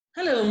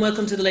Hello and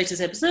welcome to the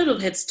latest episode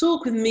of Heads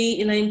Talk with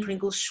me, Elaine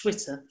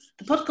Pringle-Schwitter,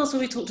 the podcast where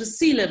we talk to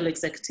C-level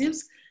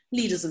executives,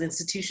 leaders of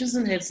institutions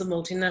and heads of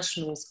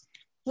multinationals.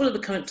 What are the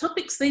current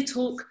topics? They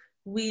talk,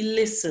 we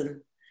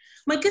listen.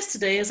 My guest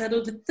today has had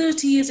over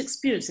 30 years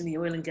experience in the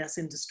oil and gas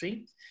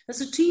industry, a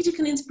strategic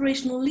and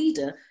inspirational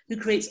leader who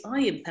creates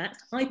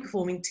high-impact,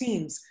 high-performing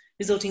teams,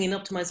 resulting in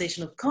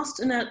optimization of cost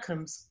and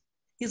outcomes.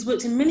 He has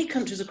worked in many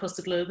countries across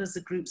the globe as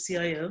the group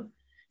CIO, and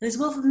his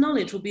wealth of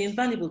knowledge will be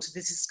invaluable to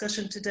this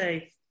discussion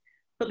today.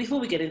 But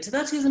before we get into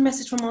that, here's a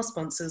message from our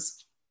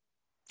sponsors.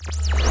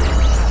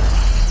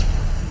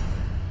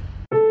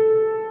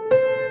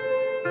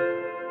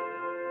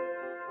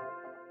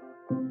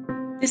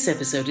 This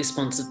episode is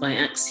sponsored by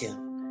Axia.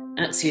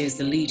 Axia is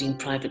the leading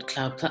private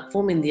cloud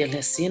platform in the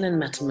Atlassian and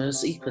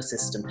Mattermost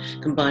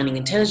ecosystem, combining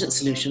intelligent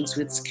solutions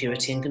with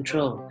security and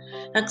control.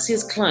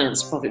 Axia's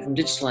clients profit from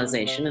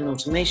digitalization and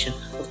automation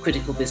of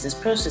critical business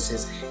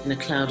processes in a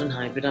cloud and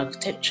hybrid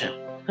architecture.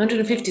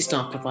 150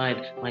 staff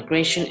provide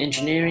migration,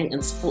 engineering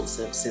and support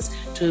services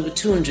to over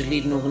 200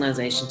 leading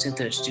organizations in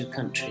 32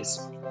 countries.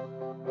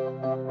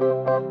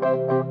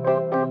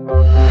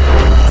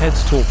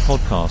 Heads Talk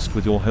podcast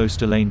with your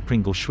host Elaine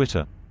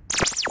Pringle-Schwitter.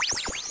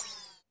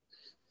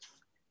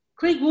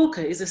 Craig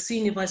Walker is a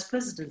Senior Vice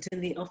President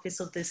in the Office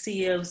of the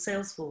CEO of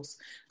Salesforce.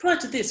 Prior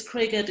to this,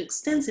 Craig had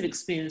extensive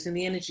experience in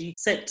the energy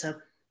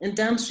sector and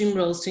downstream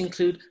roles to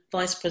include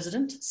Vice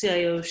President,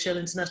 CIO of Shell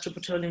International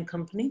Petroleum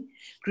Company,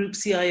 Group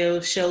CIO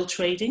of Shell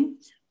Trading,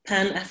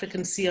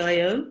 Pan-African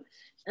CIO,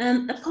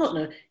 and a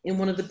partner in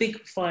one of the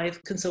big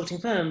 5 consulting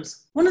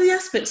firms. One of the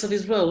aspects of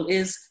his role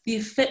is the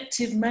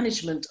effective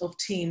management of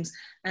teams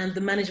and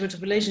the management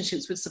of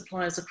relationships with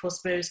suppliers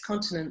across various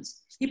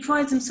continents. He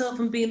prides himself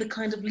on being the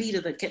kind of leader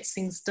that gets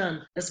things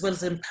done, as well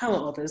as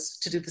empower others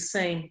to do the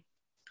same.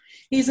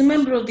 He is a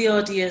member of the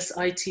RDS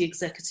IT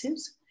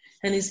Executives,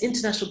 and his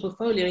international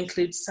portfolio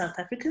includes South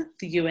Africa,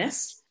 the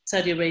US,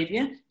 Saudi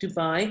Arabia,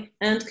 Dubai,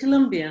 and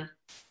Colombia.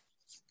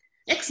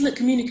 Excellent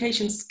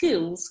communication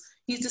skills.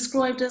 He's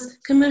described as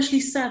commercially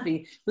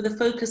savvy with a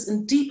focus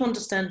and deep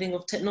understanding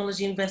of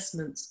technology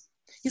investments.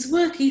 His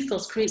work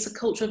ethos creates a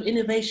culture of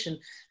innovation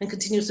and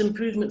continuous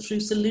improvement through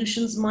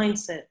solutions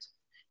mindset.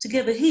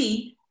 Together,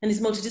 he and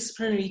his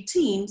multidisciplinary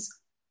teams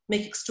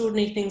make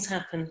extraordinary things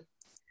happen.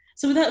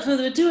 So without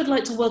further ado, I'd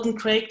like to welcome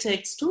Craig to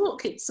Heads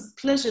Talk. It's a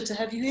pleasure to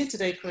have you here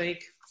today,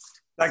 Craig.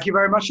 Thank you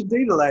very much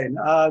indeed, Elaine.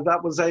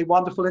 That was a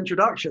wonderful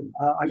introduction.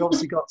 I've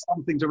obviously got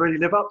something to really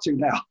live up to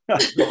now.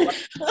 Well,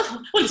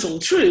 it's all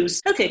true.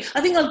 Okay,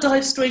 I think I'll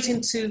dive straight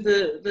into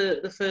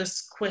the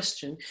first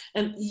question.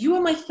 You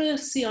are my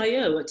first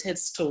CIO at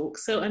Heads Talk,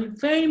 so I'm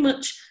very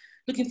much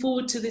looking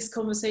forward to this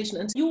conversation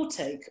and to your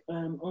take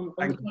on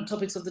the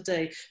topics of the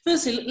day.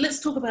 Firstly, let's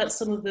talk about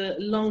some of the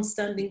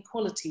long-standing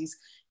qualities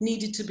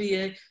needed to be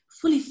a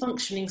fully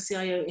functioning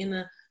CIO in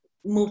a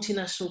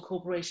multinational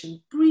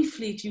corporation.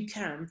 Briefly, if you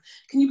can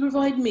you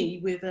provide me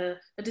with a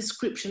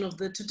description of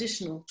the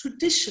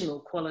traditional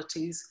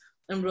qualities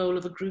and role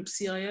of a group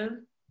CIO?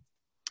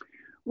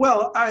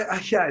 Well,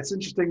 yeah, it's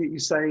interesting that you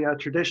say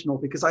traditional,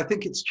 because I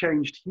think it's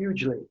changed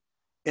hugely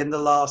in the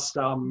last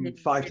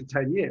 5 to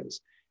 10 years.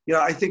 You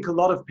know, I think a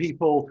lot of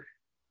people,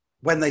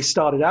 when they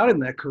started out in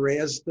their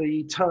careers,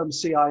 the term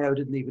CIO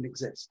didn't even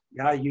exist.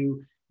 Yeah,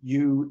 you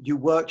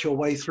worked your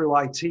way through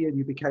IT and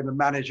you became a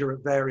manager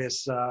at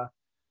various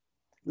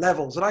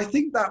levels. And I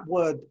think that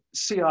word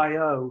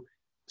CIO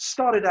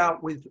started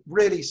out with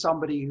really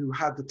somebody who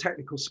had the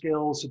technical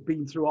skills, had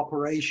been through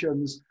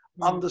operations,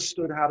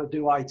 understood how to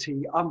do IT,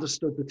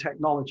 understood the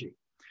technology.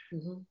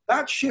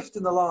 That shift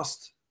in the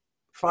last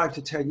 5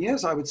 to 10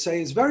 years, I would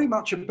say, is very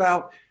much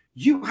about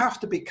you have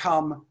to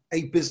become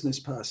a business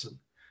person.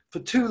 For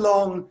too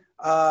long,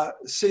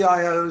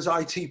 CIOs,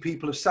 IT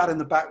people have sat in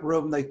the back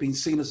room. They've been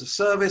seen as a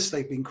service.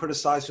 They've been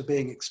criticized for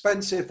being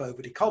expensive,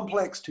 overly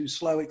complex, too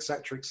slow,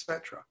 etc.,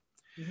 etc.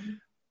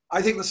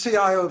 I think the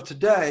CIO of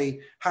today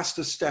has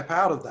to step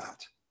out of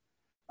that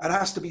and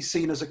has to be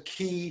seen as a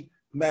key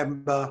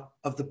member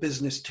of the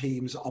business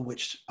teams on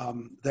which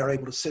they're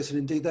able to sit, and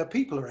indeed their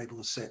people are able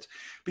to sit.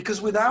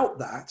 Because without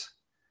that,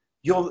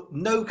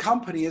 no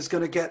company is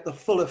going to get the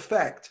full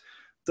effect,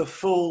 the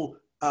full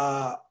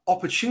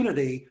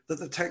opportunity that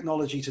the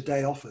technology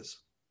today offers.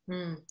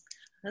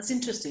 That's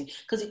interesting,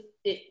 because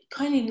it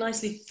kind of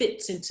nicely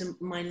fits into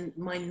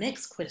my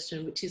next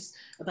question, which is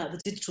about the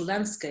digital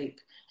landscape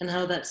and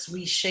how that's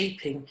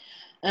reshaping.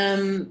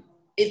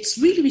 It's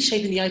really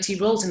reshaping the IT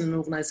roles in an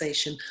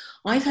organization.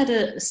 I've had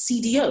a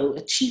CDO,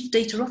 a Chief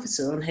Data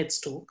Officer, on Heads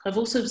Talk. I've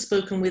also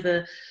spoken with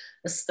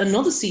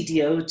another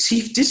CDO, a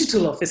Chief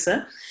Digital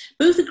Officer.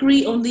 Both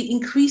agree on the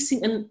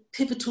increasing and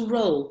pivotal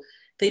role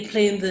they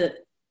play in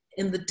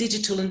the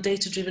digital and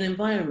data-driven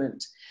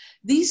environment.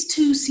 These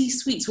two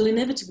C-suites will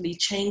inevitably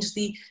change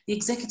the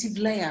executive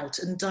layout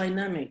and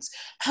dynamics.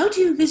 How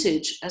do you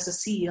envisage, as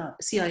a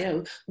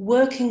CIO,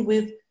 working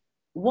with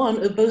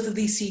one or both of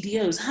these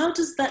CDOs? How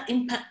does that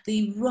impact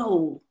the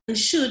role? And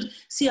should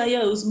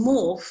CIOs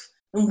morph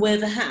and wear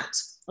the hat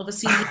of a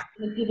senior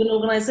in a given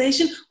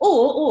organisation,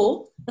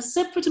 or a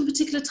separate and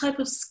particular type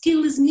of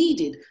skill is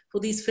needed for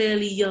these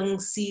fairly young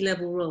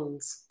C-level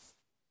roles?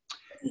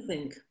 What do you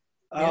think?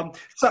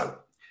 So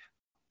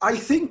I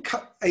think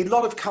a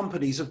lot of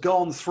companies have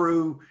gone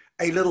through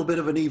a little bit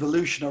of an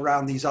evolution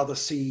around these other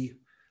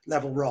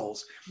C-level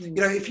roles. You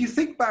know, if you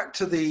think back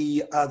to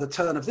the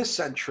turn of this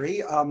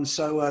century,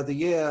 the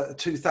year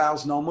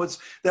 2000 onwards,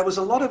 there was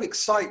a lot of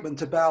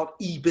excitement about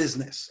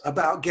e-business,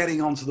 about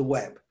getting onto the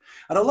web.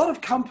 And a lot of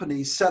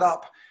companies set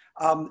up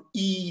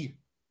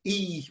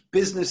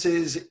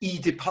e-businesses,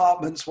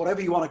 e-departments,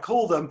 whatever you want to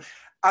call them,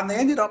 and they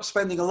ended up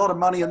spending a lot of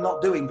money and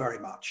not doing very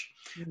much.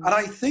 And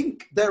I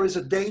think there is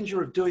a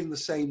danger of doing the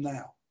same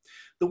now.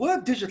 The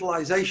word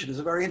digitalization is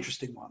a very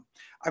interesting one.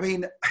 I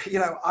mean, you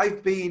know,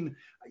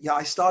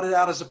 I started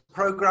out as a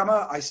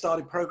programmer. I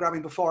started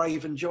programming before I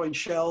even joined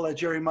Shell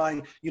during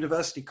my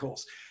university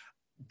course.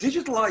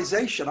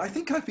 Digitalization, I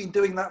think I've been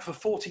doing that for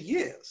 40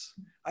 years.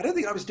 I don't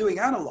think I was doing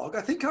analog.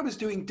 I think I was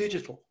doing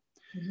digital.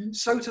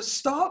 So to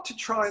start to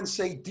try and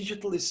say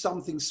digital is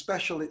something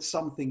special, it's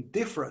something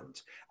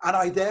different, and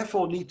I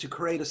therefore need to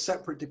create a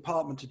separate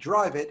department to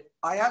drive it,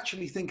 I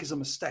actually think is a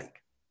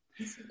mistake.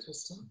 That's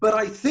interesting. But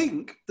I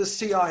think the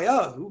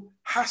CIO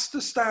has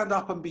to stand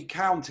up and be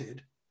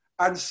counted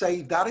and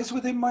say, that is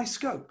within my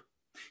scope.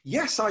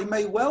 Yes, I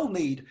may well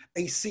need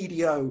a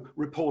CDO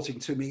reporting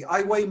to me.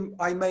 I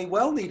may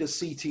well need a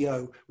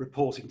CTO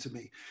reporting to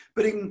me.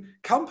 But in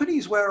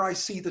companies where I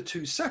see the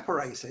two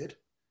separated,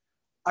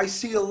 I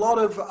see a lot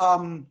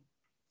of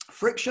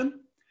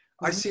friction.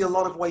 I see a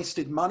lot of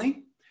wasted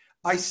money.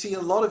 I see a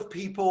lot of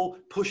people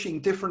pushing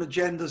different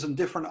agendas and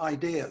different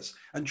ideas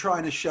and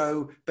trying to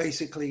show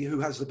basically who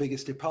has the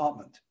biggest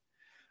department.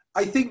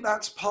 I think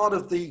that's part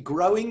of the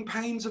growing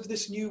pains of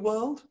this new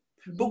world.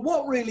 But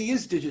what really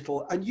is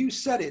digital, and you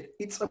said it,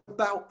 it's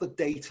about the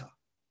data.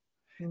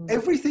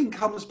 Everything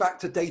comes back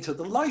to data.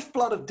 The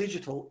lifeblood of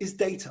digital is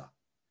data.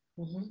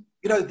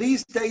 You know,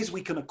 these days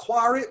we can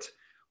acquire it,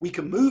 we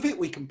can move it,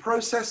 we can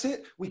process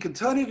it, we can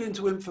turn it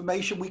into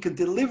information, we can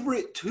deliver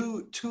it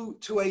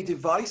to a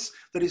device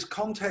that is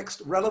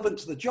context relevant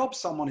to the job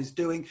someone is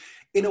doing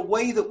in a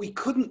way that we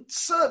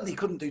certainly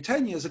couldn't do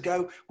 10 years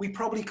ago, we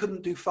probably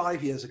couldn't do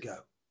 5 years ago.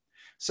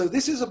 So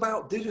this is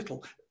about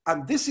digital.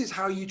 And this is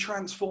how you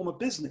transform a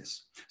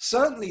business.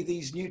 Certainly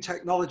these new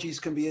technologies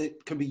can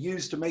be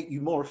used to make you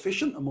more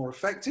efficient and more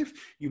effective.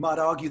 You might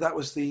argue that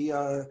was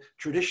the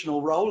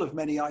traditional role of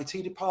many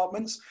IT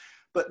departments.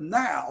 But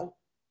now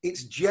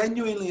it's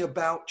genuinely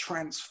about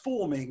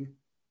transforming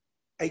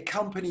a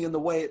company in the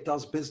way it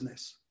does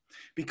business.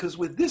 Because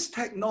with this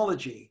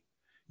technology,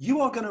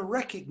 you are going to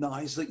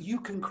recognize that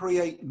you can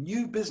create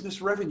new business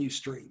revenue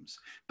streams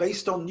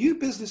based on new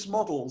business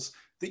models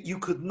that you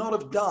could not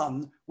have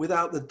done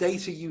without the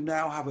data you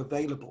now have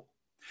available.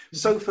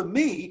 So for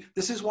me,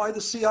 this is why the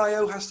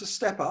CIO has to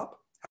step up,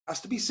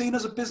 has to be seen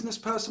as a business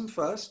person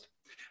first,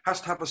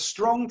 has to have a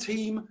strong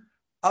team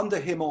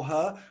under him or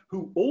her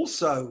who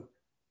also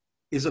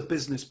is a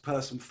business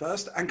person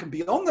first and can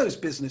be on those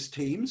business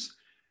teams,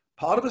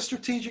 part of a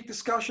strategic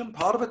discussion,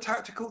 part of a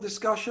tactical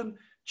discussion,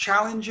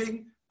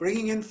 challenging,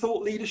 bringing in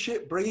thought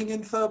leadership, bringing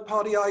in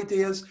third-party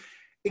ideas,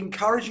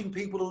 encouraging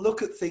people to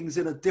look at things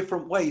in a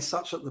different way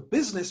such that the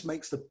business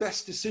makes the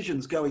best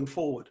decisions going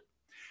forward.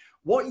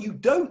 What you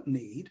don't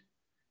need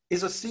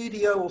is a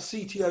CDO or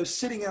CTO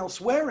sitting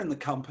elsewhere in the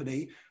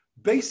company,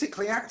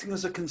 basically acting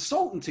as a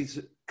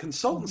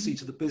consultancy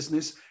to the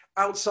business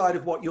outside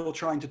of what you're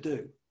trying to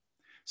do.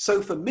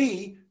 So for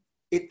me,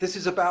 this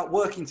is about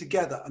working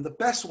together. And the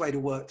best way to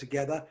work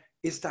together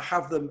is to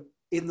have them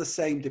in the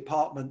same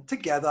department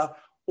together,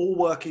 all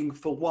working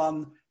for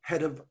one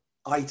head of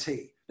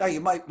IT. Now, you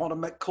might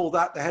want to call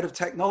that the head of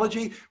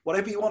technology,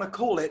 whatever you want to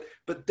call it,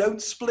 but don't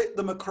split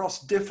them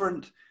across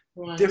different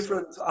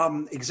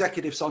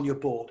executives on your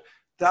board.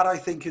 That, I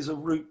think, is a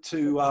route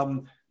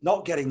to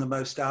not getting the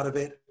most out of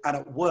it. And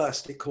at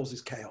worst, it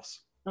causes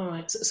chaos. All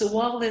right. So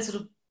while they're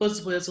sort of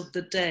buzzwords of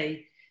the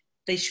day,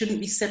 they shouldn't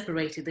be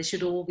separated. They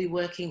should all be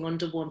working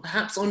under one.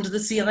 Perhaps under the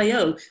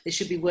CIO, they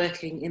should be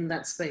working in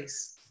that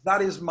space.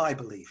 That is my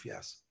belief,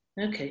 yes.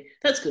 Okay,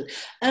 that's good.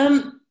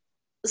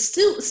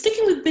 Still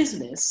sticking with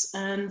business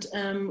and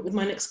with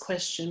my next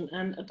question,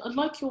 and I'd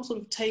like your sort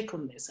of take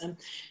on this.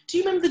 Do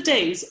you remember the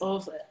days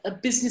of a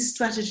business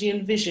strategy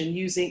and vision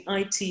using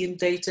IT and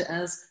data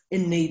as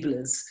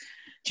enablers?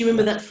 Do you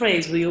remember that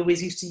phrase we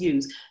always used to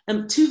use?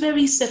 Two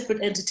very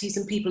separate entities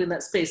and people in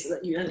that space,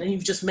 and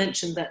you've just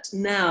mentioned that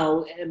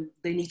now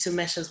they need to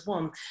mesh as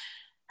one.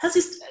 Has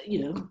this,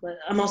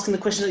 I'm asking the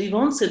question that you've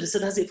answered, so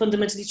has it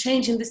fundamentally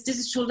changed in this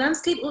digital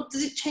landscape, or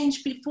does it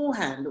change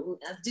beforehand, or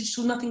has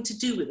digital nothing to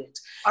do with it?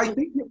 I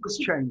think it was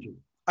changing.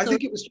 I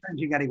think it was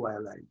changing anyway,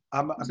 Elaine.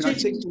 I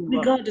think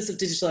regardless of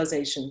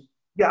digitalization.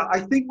 Yeah,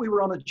 I think we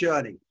were on a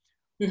journey.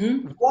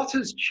 What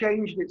has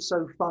changed it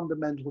so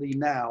fundamentally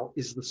now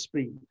is the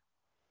speed.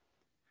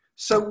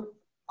 So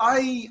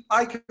I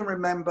can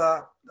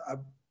remember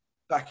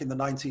back in the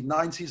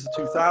 1990s, the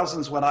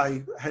 2000s, when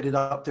I headed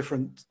up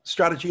different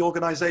strategy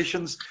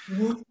organizations,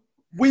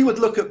 we would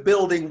look at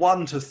building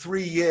 1 to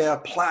 3 year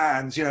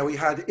plans. You know, we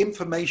had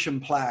information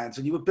plans,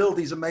 and you would build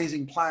these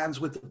amazing plans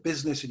with the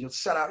business, and you'd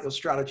set out your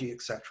strategy,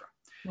 etc.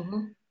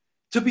 Mm-hmm.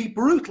 To be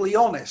brutally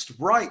honest,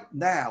 right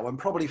now, and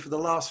probably for the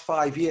last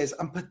 5 years,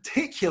 and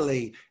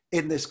particularly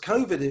in this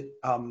COVID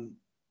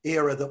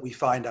era that we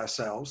find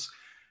ourselves,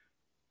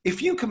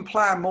 if you can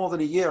plan more than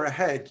a year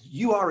ahead,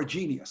 you are a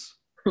genius.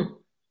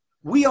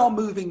 We are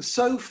moving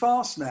so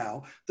fast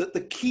now that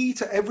the key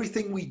to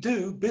everything we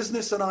do,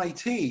 business and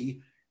IT,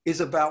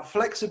 is about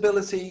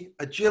flexibility,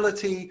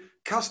 agility,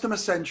 customer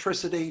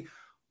centricity,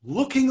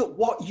 looking at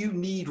what you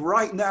need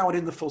right now and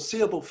in the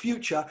foreseeable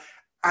future,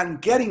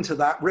 and getting to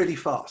that really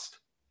fast.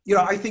 You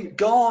know, I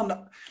think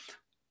I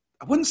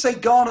wouldn't say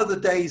gone are the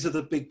days of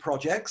the big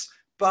projects,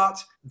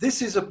 but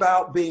this is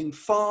about being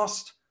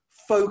fast,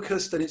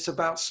 focused, and it's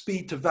about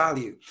speed to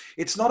value.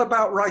 It's not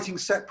about writing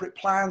separate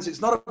plans.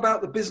 It's not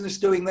about the business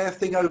doing their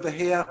thing over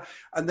here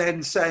and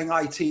then saying,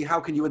 IT, how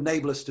can you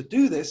enable us to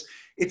do this?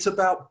 It's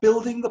about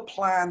building the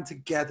plan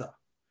together.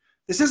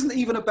 This isn't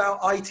even about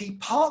IT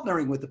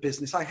partnering with the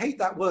business. I hate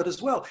that word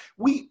as well.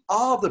 We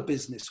are the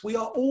business. We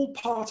are all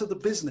part of the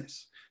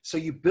business. So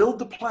you build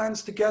the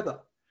plans together.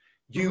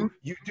 You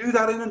do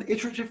that in an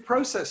iterative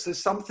process.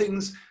 There's some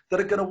things that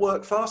are going to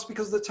work fast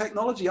because of the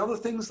technology, other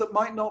things that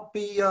might not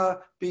be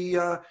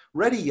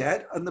ready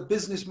yet, and the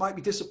business might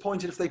be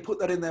disappointed if they put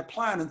that in their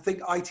plan and think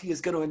IT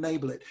is going to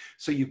enable it.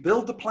 So you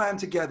build the plan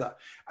together,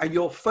 and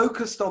you're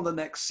focused on the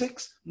next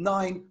 6,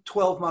 9,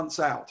 12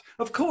 months out.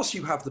 Of course,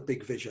 you have the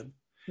big vision.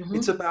 Mm-hmm.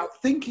 It's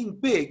about thinking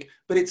big,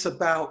 but it's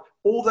about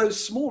all those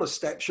smaller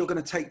steps you're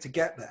going to take to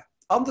get there.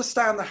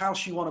 Understand the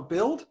house you want to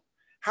build.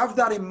 Have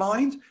that in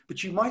mind,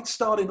 but you might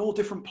start in all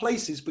different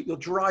places, but you're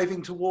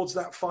driving towards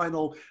that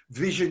final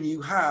vision you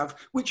have,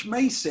 which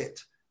may sit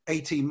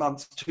 18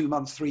 months, 2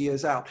 months, 3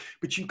 years out.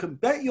 But you can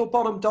bet your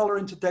bottom dollar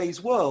in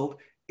today's world,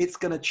 it's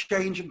going to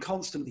change and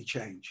constantly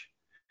change.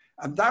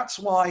 And that's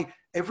why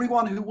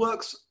everyone who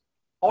works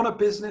on a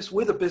business,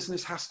 with a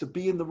business, has to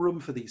be in the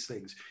room for these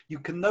things. You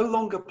can no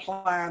longer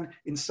plan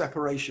in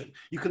separation.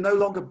 You can no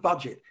longer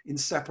budget in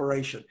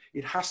separation.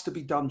 It has to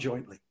be done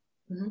jointly.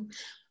 Mm-hmm.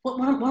 What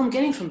I'm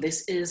getting from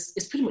this is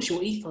pretty much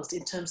your ethos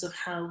in terms of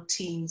how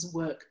teams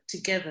work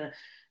together,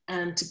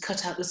 and to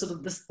cut out the sort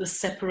of the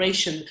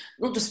separation,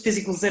 not just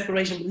physical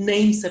separation, but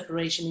name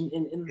separation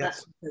in yes. that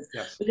sense.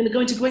 Yes. We're going to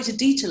go into greater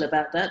detail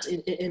about that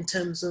in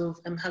terms of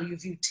how you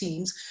view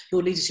teams,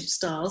 your leadership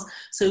styles.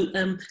 So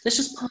let's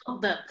just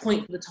park that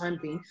point for the time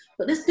being.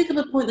 But let's pick up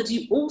a point that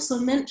you also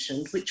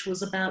mentioned, which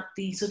was about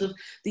the sort of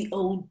the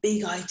old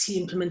big IT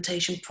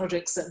implementation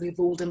projects that we've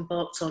all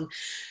embarked on.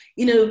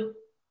 You know,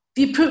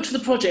 the approach to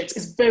the project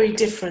is very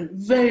different,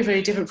 very,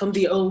 very different from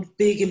the old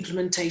big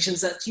implementations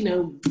that, you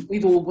know,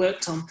 we've all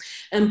worked on.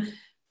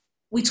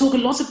 We talk a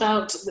lot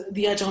about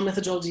the agile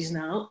methodologies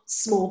now,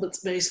 small but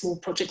very small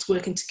projects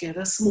working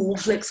together, small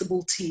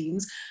flexible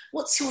teams.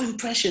 What's your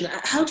impression?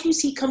 How do you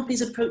see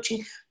companies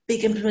approaching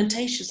big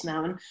implementations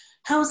now, and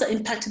how has that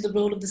impacted the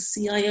role of the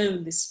CIO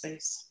in this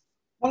space?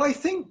 Well, I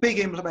think big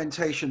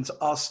implementations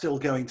are still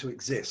going to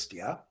exist,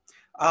 yeah?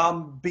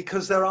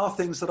 Because there are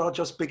things that are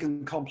just big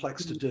and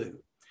complex to do.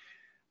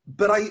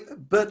 But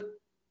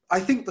I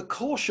think the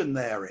caution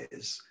there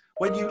is,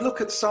 when you look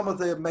at some of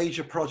the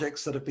major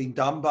projects that have been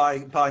done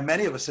by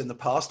many of us in the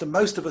past, and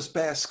most of us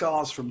bear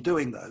scars from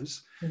doing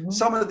those,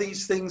 some of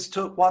these things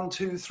took 1,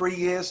 2, 3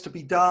 years to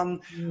be done.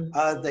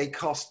 They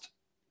cost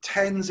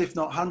tens, if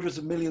not hundreds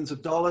of millions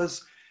of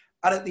dollars.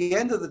 And at the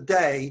end of the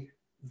day,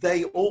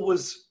 they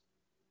always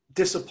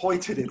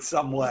disappointed in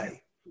some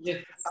way. Yes.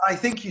 And I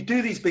think you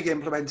do these big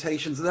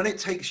implementations, and then it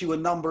takes you a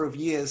number of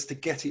years to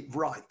get it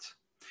right.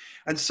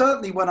 And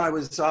certainly when I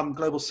was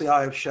global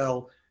CIO of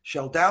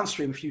Shell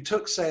Downstream, if you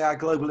took, say, our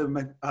global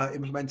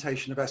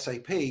implementation of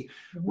SAP,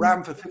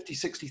 ran for 50,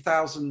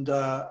 60,000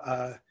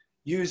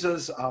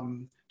 users,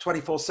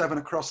 24/7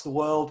 across the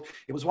world.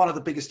 It was one of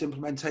the biggest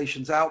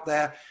implementations out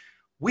there.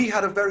 We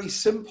had a very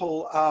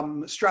simple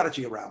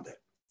strategy around it.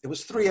 It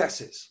was 3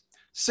 S's: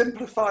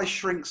 simplify,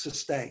 shrink,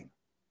 sustain.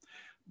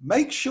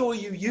 Make sure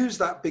you use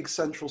that big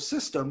central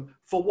system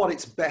for what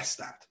it's best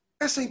at.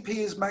 SAP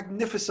is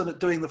magnificent at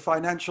doing the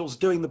financials,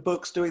 doing the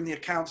books, doing the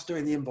accounts,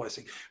 doing the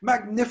invoicing.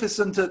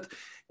 Magnificent at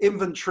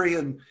inventory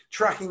and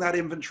tracking that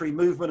inventory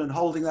movement and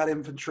holding that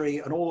inventory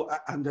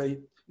and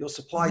your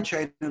supply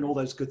chain and all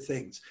those good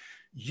things.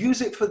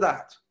 Use it for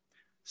that.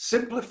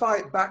 Simplify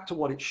it back to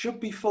what it should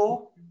be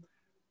for.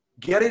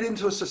 Get it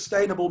into a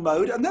sustainable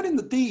mode. And then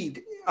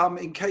indeed,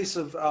 in case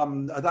of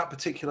that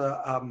particular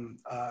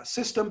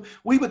system,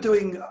 we were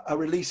doing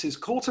releases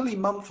quarterly,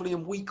 monthly,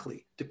 and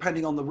weekly,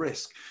 depending on the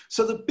risk.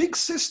 So the big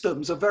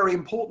systems are very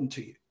important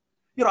to you.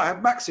 You know, I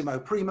have Maximo,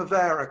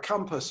 Primavera,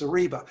 Compass,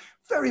 Ariba,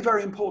 very,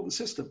 very important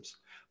systems.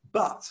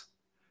 But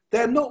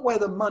they're not where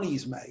the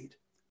money's made.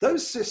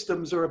 Those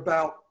systems are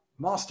about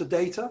master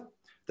data.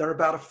 They're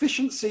about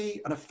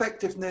efficiency and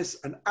effectiveness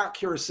and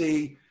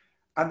accuracy,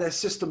 and they're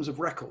systems of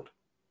record.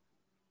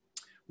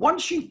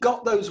 Once you've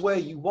got those where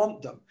you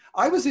want them,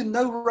 I was in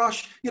no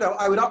rush.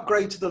 I would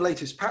upgrade to the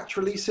latest patch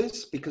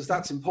releases because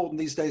that's important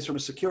these days from a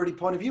security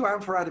point of view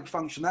and for added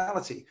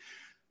functionality.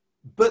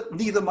 But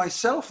neither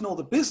myself nor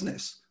the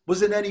business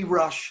was in any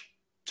rush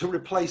to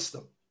replace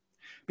them.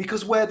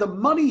 Because where the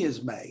money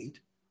is made,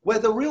 where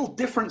the real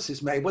difference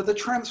is made, where the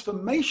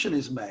transformation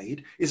is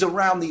made, is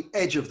around the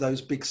edge of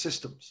those big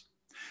systems.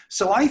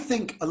 So I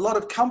think a lot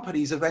of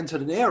companies have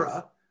entered an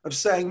era of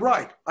saying,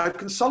 right, I've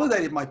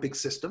consolidated my big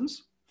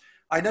systems.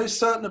 I know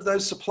certain of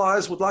those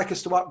suppliers would like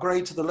us to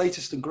upgrade to the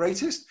latest and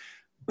greatest,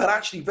 but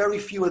actually very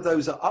few of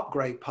those are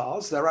upgrade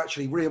paths. They're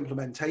actually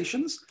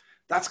re-implementations.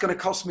 That's going to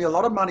cost me a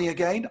lot of money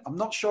again. I'm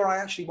not sure I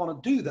actually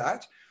want to do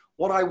that.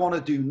 What I want to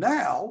do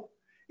now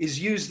is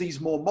use these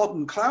more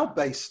modern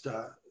cloud-based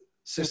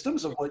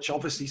systems, of which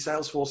obviously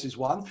Salesforce is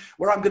one,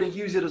 where I'm going to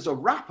use it as a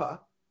wrapper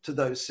to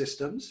those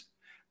systems,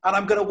 and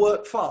I'm going to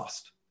work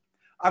fast.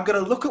 I'm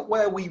going to look at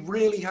where we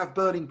really have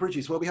burning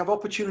bridges, where we have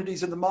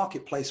opportunities in the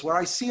marketplace, where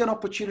I see an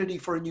opportunity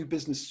for a new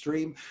business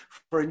stream,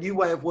 for a new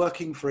way of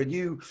working, for a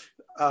new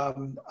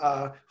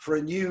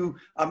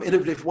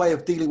innovative way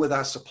of dealing with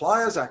our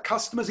suppliers, our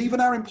customers, even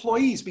our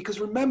employees. Because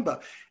remember,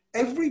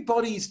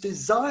 everybody's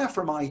desire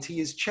from IT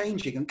is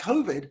changing, and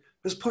COVID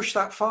has pushed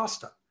that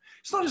faster.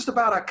 It's not just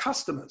about our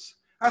customers.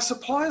 Our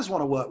suppliers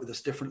want to work with us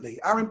differently.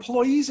 Our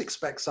employees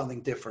expect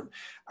something different.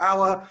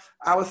 Our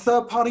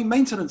third-party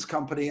maintenance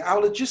company,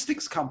 our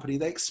logistics company,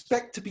 they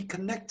expect to be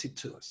connected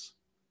to us.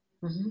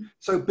 Mm-hmm.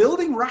 So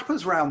building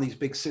wrappers around these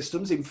big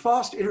systems in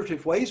fast,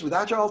 iterative ways with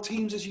agile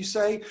teams, as you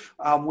say,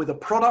 with a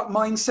product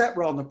mindset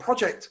rather than a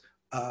project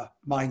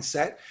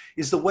mindset,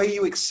 is the way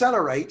you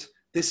accelerate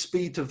this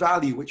speed to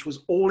value, which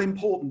was all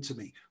important to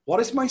me. What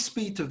is my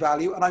speed to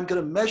value? And I'm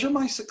going to measure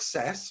my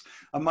success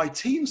and my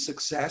team's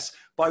success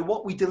by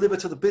what we deliver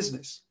to the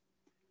business.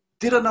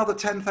 Did another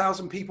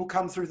 10,000 people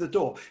come through the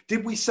door?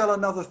 Did we sell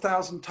another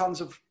 1,000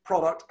 tons of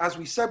product as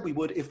we said we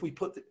would if we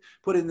put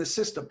in the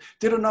system?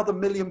 Did another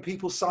 1 million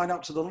people sign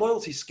up to the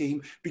loyalty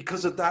scheme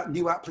because of that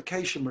new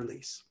application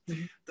release?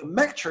 Mm-hmm. The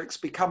metrics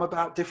become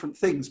about different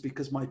things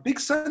because my big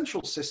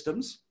central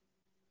systems,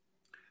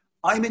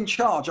 I'm in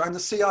charge. I'm the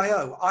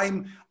CIO.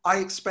 I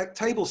expect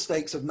table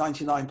stakes of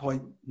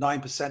 99.9%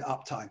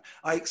 uptime.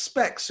 I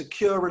expect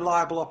secure,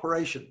 reliable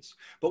operations.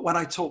 But when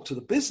I talk to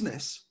the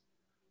business,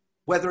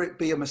 whether it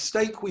be a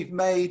mistake we've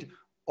made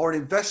or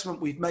an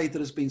investment we've made that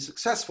has been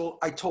successful,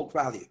 I talk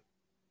value.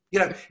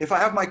 If I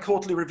have my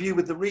quarterly review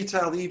with the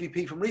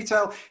EVP from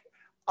retail,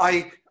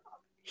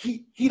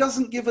 he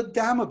doesn't give a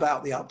damn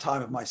about the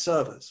uptime of my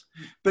servers.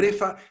 But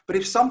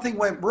if something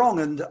went wrong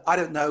and I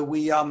don't know,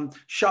 we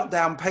shut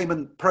down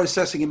payment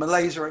processing in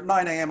Malaysia at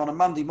 9 a.m. on a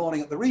Monday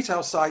morning at the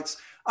retail sites,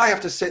 I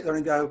have to sit there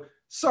and go,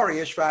 sorry,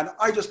 Ishvan,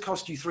 I just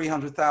cost you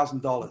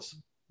 $300,000.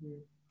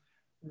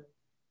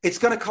 It's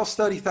going to cost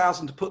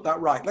 $30,000 to put that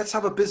right. Let's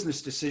have a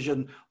business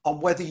decision on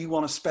whether you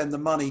want to spend the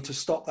money to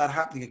stop that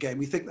happening again.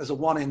 We think there's a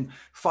 1 in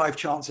 5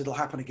 chance it'll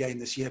happen again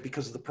this year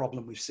because of the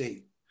problem we've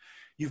seen.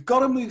 You've got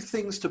to move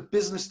things to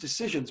business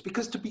decisions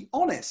because, to be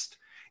honest,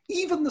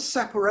 even the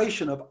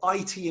separation of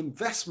IT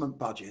investment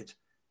budget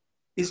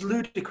is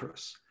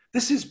ludicrous.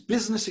 This is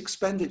business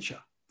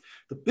expenditure.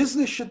 The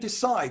business should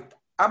decide,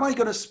 am I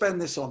going to spend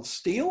this on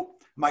steel?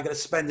 Am I going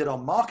to spend it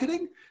on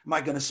marketing? Am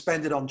I going to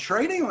spend it on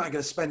training? Am I going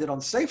to spend it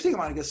on safety?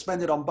 Am I going to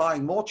spend it on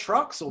buying more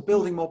trucks or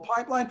building more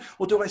pipeline?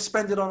 Or do I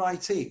spend it on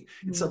IT?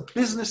 It's a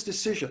business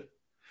decision.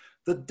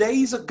 The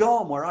days are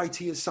gone where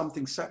IT is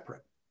something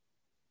separate.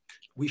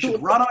 We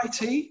should run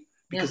IT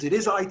because it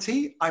is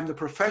IT. I'm the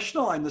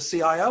professional. I'm the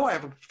CIO. I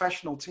have a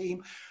professional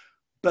team,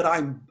 but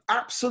I'm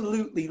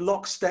absolutely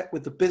lockstep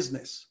with the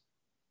business.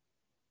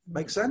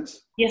 Make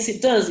sense? Yes,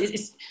 it does.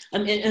 I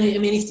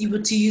mean, if you were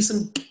to use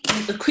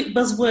the quick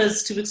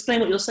buzzwords to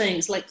explain what you're saying,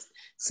 it's like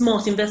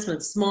smart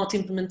investment, smart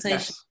implementation.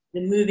 Yes.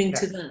 You're moving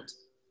to that.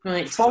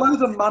 Right. Follow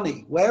the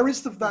money. Where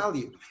is the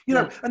value?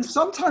 And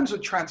sometimes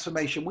with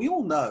transformation, we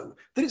all know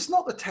that it's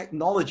not the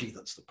technology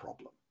that's the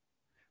problem.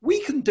 We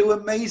can do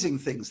amazing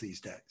things these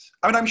days.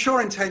 I mean, I'm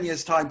sure in 10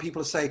 years' time, people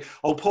will say,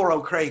 oh, poor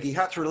old Craig, he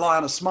had to rely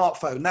on a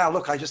smartphone. Now,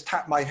 look, I just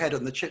tap my head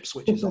and the chip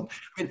switches on.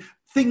 I mean,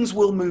 things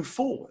will move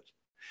forward.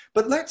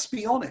 But let's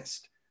be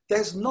honest,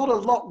 there's not a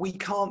lot we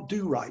can't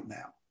do right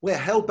now. We're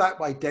held back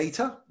by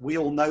data. We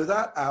all know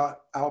that.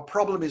 Our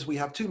problem is we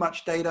have too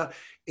much data.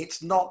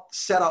 It's not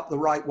set up the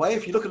right way.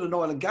 If you look at an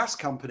oil and gas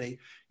company,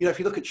 if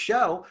you look at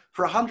Shell,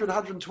 for 100,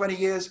 120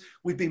 years,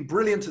 we've been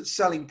brilliant at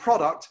selling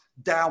product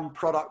down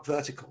product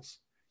verticals.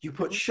 You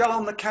put Shell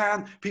on the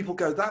can, people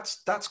go,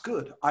 that's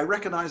good. I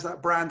recognize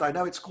that brand. I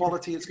know its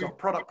quality. It's got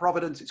product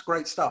provenance. It's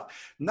great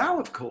stuff. Now,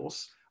 of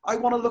course, I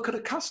want to look at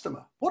a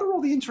customer. What are all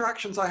the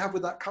interactions I have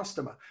with that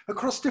customer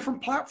across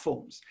different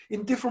platforms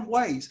in different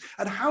ways?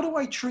 And how do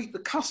I treat the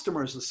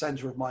customer as the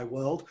center of my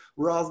world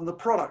rather than the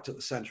product at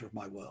the center of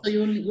my world?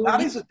 So that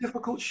is a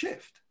difficult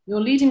shift.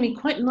 You're leading me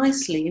quite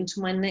nicely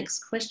into my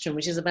next question,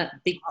 which is about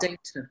big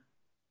data.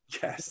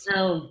 Yes.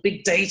 How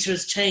big data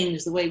has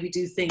changed the way we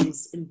do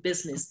things in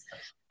business.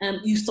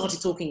 You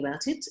started talking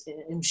about it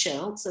in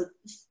Shell. So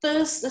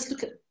first, let's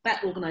look at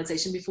that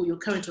organisation before your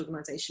current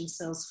organisation,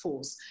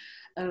 Salesforce.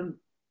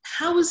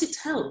 How has it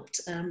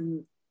helped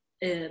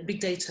big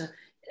data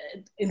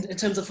in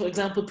terms of, for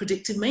example,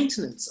 predictive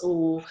maintenance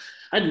or,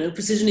 I don't know,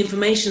 precision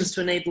informations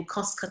to enable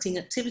cost-cutting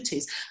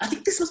activities? I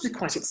think this must be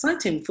quite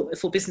exciting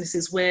for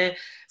businesses where,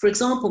 for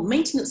example,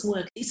 maintenance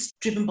work is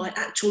driven by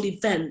actual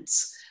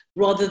events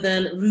rather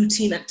than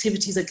routine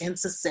activities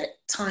against a set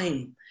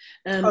time.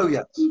 Oh,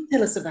 yes. Can you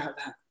tell us about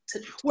that?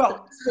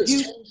 Well,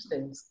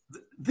 things.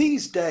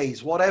 These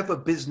days, whatever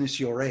business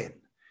you're in,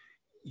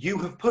 you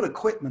have put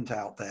equipment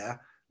out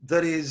there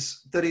that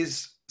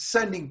is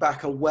sending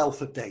back a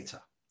wealth of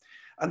data.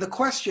 And the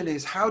question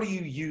is, how do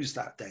you use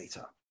that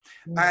data?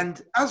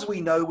 And as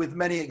we know, with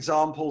many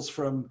examples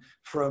from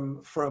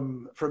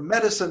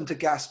medicine to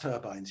gas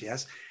turbines,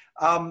 yes,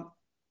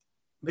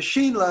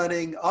 machine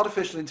learning,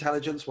 artificial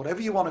intelligence,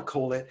 whatever you want to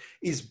call it,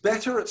 is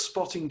better at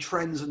spotting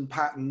trends and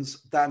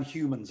patterns than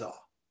humans are.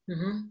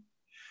 Mm-hmm.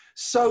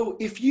 So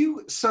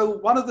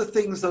one of the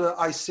things that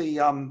I see,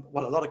 a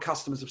lot of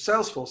customers of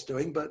Salesforce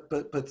doing,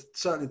 but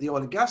certainly the oil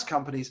and gas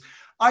companies,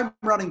 I'm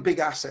running big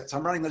assets.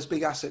 I'm running those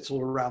big assets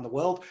all around the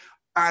world.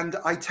 And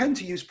I tend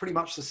to use pretty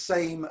much the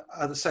same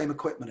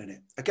equipment in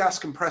it. A gas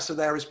compressor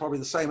there is probably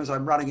the same as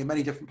I'm running in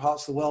many different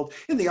parts of the world,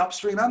 in the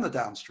upstream and the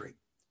downstream.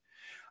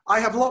 I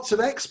have lots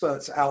of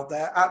experts out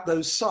there at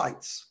those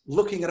sites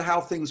looking at how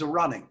things are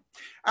running.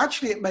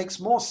 Actually, it makes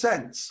more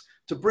sense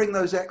to bring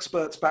those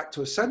experts back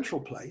to a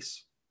central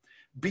place,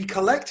 be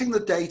collecting the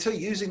data,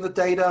 using the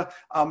data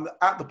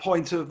at the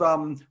point of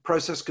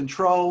process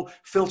control,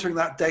 filtering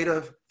that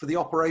data for the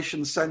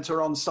operations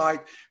center on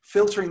site,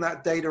 filtering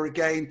that data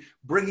again,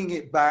 bringing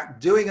it back,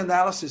 doing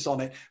analysis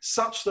on it,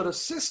 such that a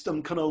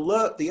system can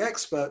alert the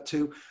expert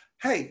to,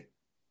 hey,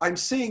 I'm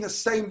seeing a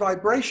same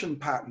vibration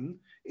pattern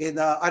in,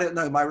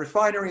 my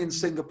refinery in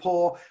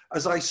Singapore,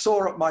 as I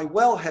saw at my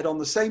wellhead on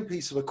the same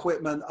piece of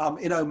equipment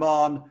in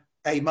Oman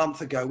a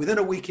month ago. Within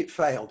a week, it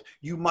failed.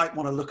 You might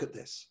want to look at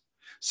this.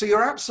 So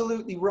you're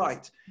absolutely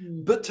right.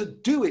 But to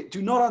do it,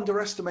 do not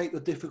underestimate the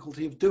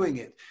difficulty of doing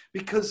it.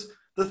 Because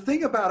the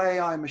thing about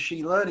AI and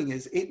machine learning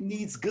is it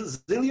needs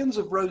gazillions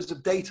of rows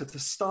of data to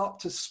start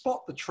to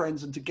spot the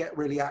trends and to get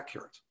really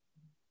accurate.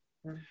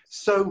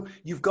 So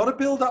you've got to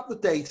build up the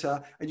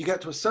data and you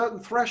get to a certain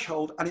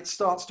threshold and it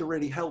starts to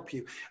really help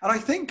you. And I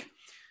think,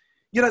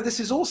 this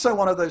is also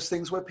one of those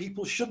things where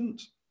people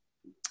shouldn't,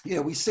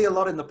 we see a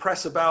lot in the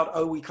press about,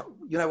 we'll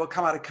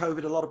come out of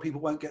COVID, a lot of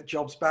people won't get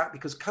jobs back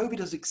because COVID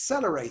has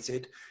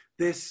accelerated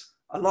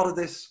a lot of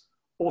this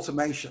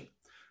automation.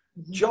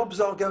 Mm-hmm. Jobs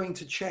are going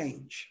to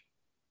change.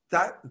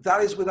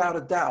 That is without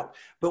a doubt.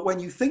 But when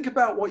you think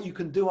about what you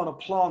can do on a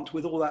plant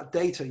with all that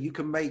data, you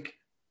can make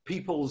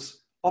people's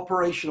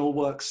operational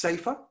work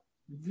safer.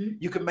 Mm-hmm.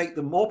 You can make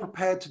them more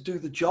prepared to do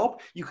the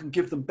job. You can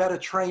give them better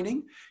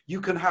training.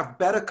 You can have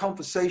better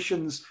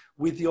conversations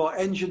with your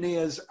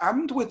engineers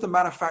and with the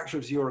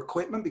manufacturers of your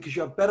equipment because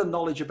you have better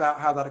knowledge about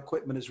how that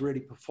equipment is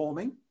really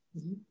performing.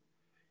 Mm-hmm.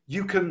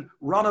 You can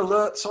run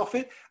alerts off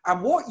it.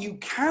 And what you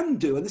can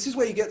do, and this is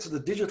where you get to the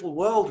digital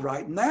world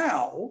right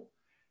now,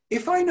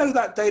 if I know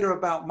that data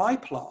about my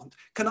plant,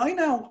 can I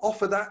now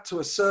offer that to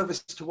a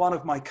service to one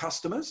of my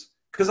customers?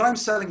 Because I'm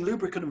selling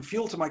lubricant and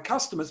fuel to my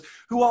customers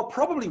who are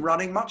probably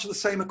running much of the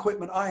same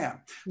equipment I am.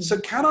 Mm-hmm. So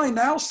can I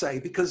now say,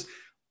 because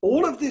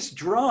all of this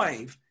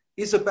drive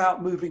is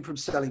about moving from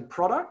selling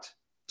product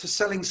to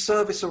selling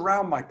service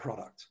around my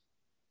product.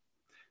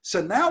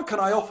 So now can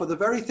I offer the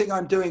very thing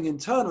I'm doing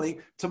internally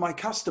to my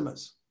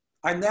customers?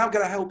 I'm now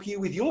going to help you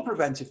with your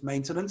preventive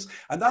maintenance,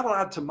 and that'll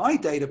add to my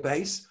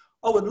database.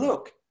 Oh, and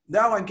look,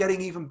 now I'm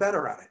getting even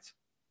better at it.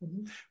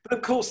 Mm-hmm. But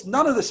of course,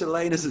 none of this,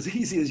 Elaine, is as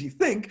easy as you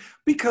think,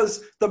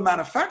 because the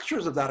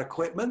manufacturers of that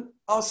equipment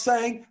are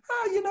saying,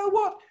 you know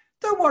what?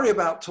 Don't worry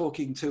about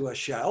talking to a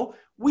Shell.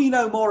 We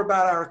know more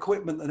about our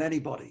equipment than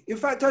anybody. In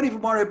fact, don't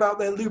even worry about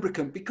their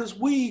lubricant because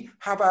we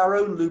have our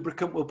own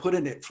lubricant we'll put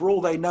in it. For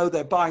all they know,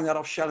 they're buying that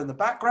off Shell in the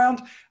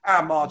background.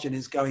 Our margin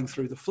is going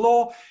through the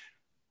floor.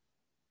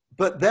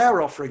 But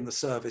they're offering the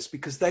service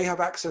because they have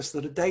access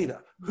to the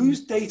data. Mm-hmm.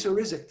 Whose data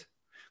is it?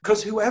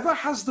 Because whoever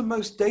has the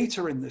most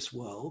data in this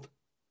world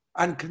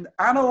and can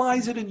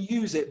analyze it and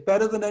use it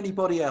better than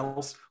anybody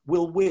else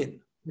will win.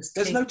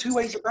 There's no two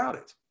ways about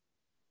it.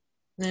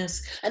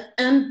 Yes.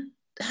 And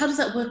how does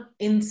that work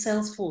in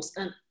Salesforce?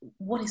 And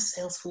what is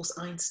Salesforce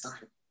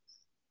Einstein?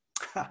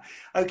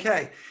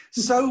 Okay.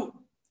 So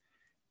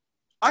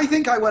I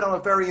think I went on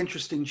a very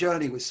interesting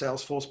journey with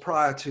Salesforce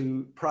prior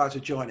to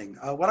joining.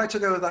 When I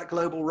took over that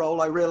global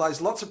role, I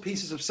realized lots of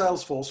pieces of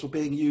Salesforce were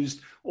being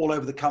used all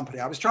over the company.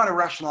 I was trying to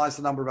rationalize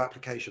the number of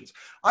applications.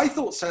 I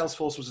thought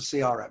Salesforce was a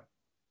CRM.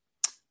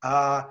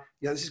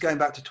 This is going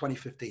back to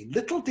 2015.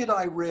 Little did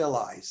I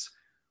realize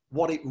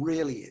what it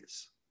really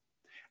is.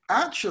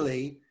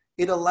 Actually,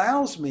 it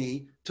allows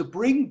me to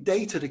bring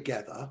data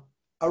together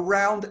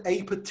around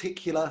a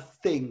particular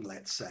thing,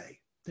 let's say.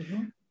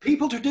 Mm-hmm.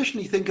 People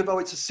traditionally think of,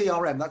 it's a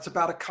CRM, that's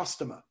about a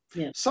customer.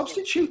 Yeah.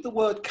 Substitute the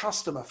word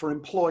customer for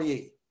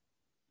employee,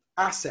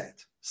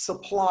 asset,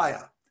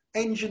 supplier,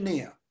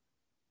 engineer,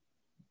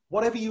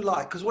 whatever you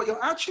like, because what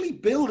you're actually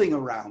building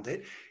around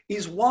it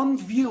is one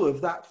view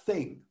of that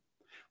thing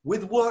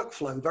with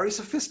workflow, very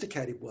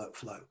sophisticated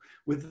workflow,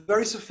 with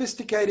very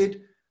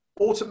sophisticated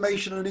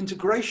automation and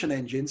integration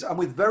engines, and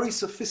with very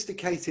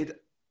sophisticated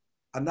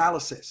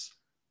analysis,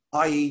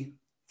 i.e.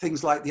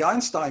 things like the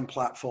Einstein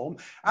platform,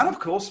 and of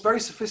course, very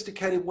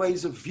sophisticated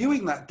ways of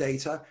viewing that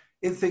data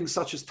in things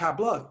such as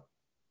Tableau.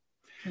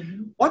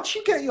 Mm-hmm. Once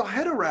you get your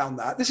head around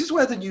that, this is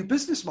where the new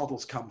business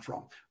models come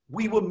from.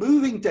 We were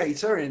moving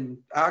data, in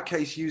our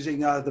case using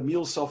the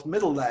MuleSoft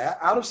middle layer,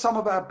 out of some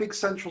of our big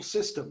central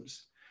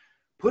systems,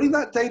 putting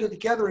that data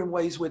together in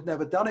ways we'd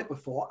never done it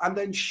before, and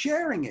then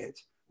sharing it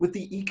with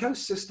the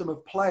ecosystem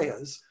of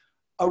players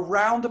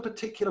around a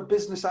particular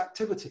business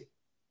activity.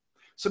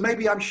 So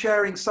maybe I'm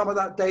sharing some of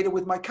that data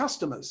with my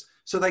customers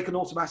so they can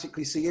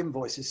automatically see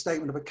invoices,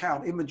 statement of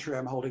account, inventory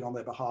I'm holding on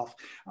their behalf,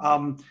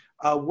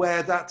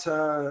 where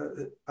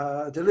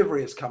that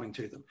delivery is coming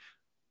to them.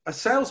 A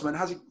salesman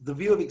has the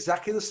view of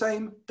exactly the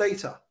same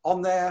data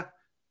on their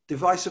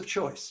device of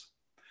choice.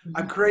 Mm-hmm.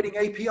 I'm creating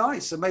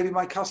APIs, so maybe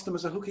my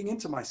customers are hooking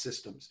into my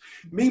systems.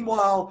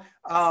 Meanwhile,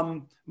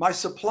 my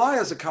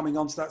suppliers are coming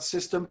onto that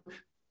system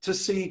to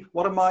see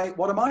what am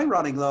I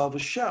running low of a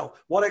shell?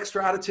 What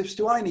extra additives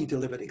do I need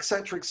delivered, et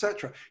cetera, et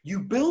cetera. You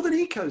build an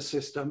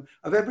ecosystem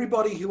of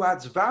everybody who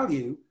adds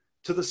value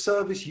to the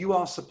service you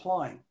are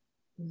supplying.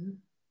 Mm-hmm.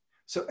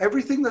 So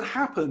everything that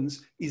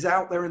happens is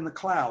out there in the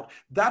cloud.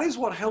 That is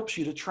what helps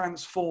you to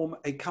transform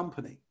a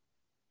company.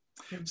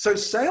 Mm-hmm. So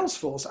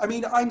Salesforce, I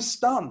mean, I'm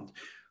stunned.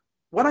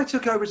 When I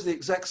took over as the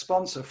exec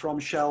sponsor from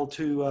Shell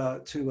to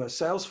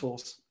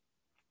Salesforce,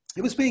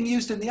 it was being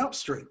used in the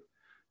upstream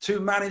to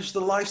manage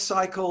the life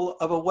cycle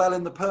of a well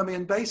in the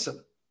Permian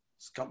Basin.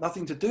 It's got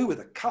nothing to do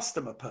with a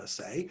customer per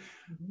se,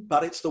 mm-hmm.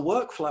 but it's the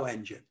workflow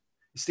engine.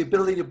 It's the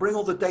ability to bring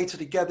all the data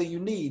together you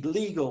need,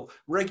 legal,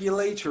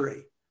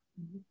 regulatory,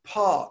 mm-hmm.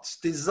 parts,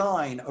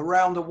 design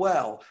around a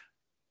well,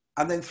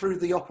 and then through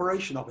the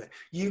operation of it.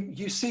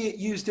 You see it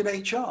used in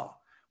HR,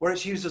 where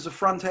it's used as a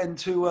front end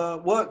to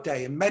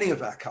Workday in many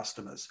of our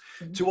customers,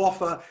 mm-hmm. to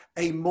offer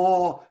a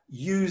more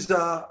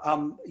user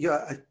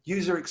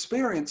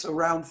experience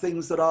around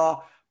things that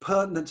are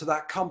pertinent to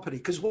that company.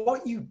 Because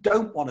what you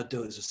don't want to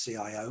do as a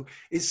CIO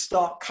is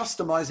start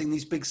customizing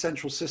these big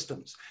central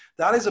systems.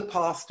 That is a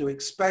path to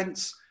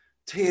expense,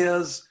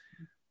 tears,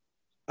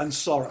 and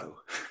sorrow,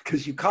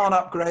 because you can't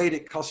upgrade.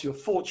 It costs you a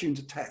fortune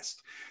to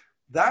test.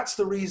 That's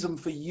the reason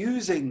for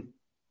using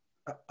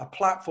a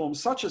platform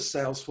such as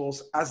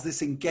Salesforce as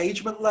this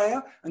engagement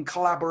layer and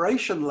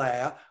collaboration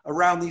layer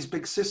around these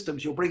big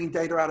systems. You're bringing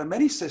data out of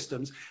many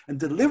systems and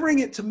delivering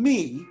it to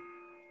me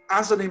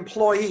as an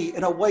employee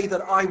in a way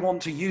that I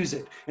want to use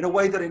it, in a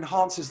way that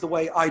enhances the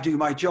way I do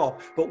my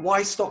job. But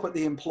why stop at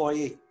the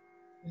employee?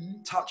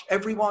 Mm-hmm. Touch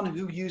everyone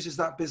who uses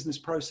that business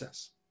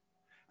process.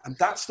 And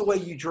that's the way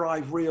you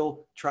drive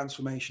real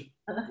transformation.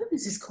 I think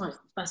this is quite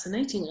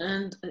fascinating.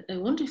 And I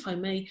wonder if I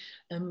may,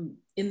 in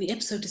the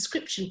episode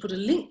description, put a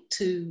link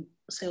to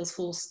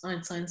Salesforce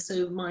Einstein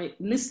so my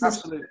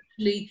listeners can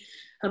actually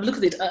have a look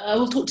at it. I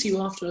will talk to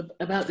you after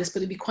about this, but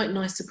it'd be quite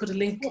nice to put a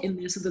link in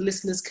there so the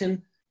listeners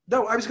can...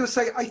 No, I was going to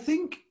say, I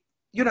think,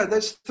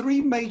 there's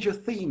three major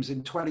themes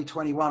in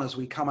 2021 as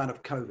we come out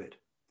of COVID.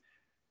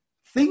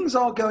 Things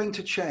are going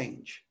to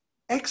change.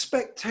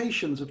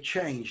 Expectations have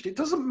changed. It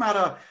doesn't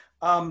matter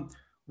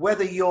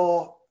whether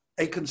you're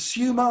a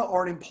consumer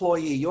or an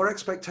employee, your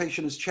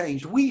expectation has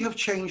changed. We have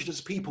changed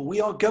as people. We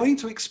are going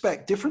to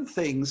expect different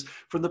things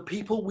from the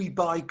people we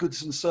buy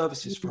goods and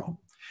services from.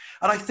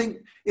 And I think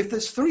if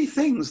there's three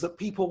things that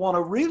people want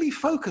to really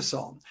focus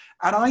on,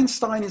 and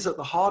Einstein is at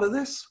the heart of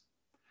this,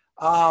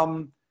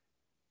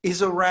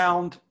 is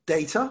around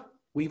data.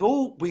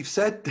 We've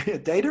said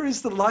data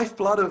is the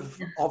lifeblood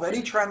of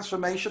any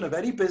transformation, of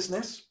any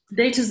business.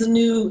 Data's the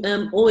new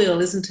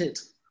oil, isn't it?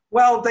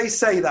 Well, they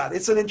say that.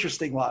 It's an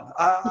interesting one.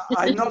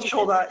 I'm not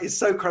sure that is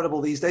so credible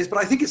these days, but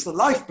I think it's the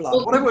lifeblood.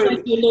 Well, whatever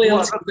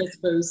loyalty, I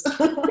suppose.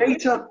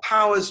 Data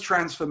powers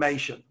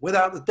transformation.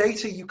 Without the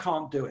data, you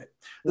can't do it.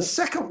 The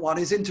second one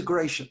is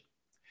integration.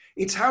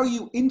 It's how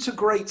you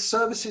integrate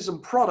services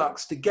and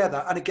products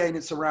together. And again,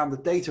 it's around the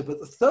data. But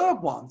the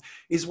third one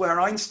is where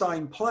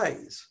Einstein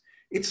plays.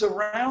 It's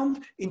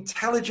around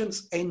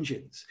intelligence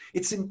engines.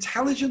 It's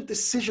intelligent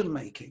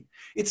decision-making.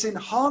 It's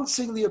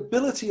enhancing the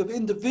ability of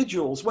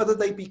individuals, whether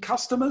they be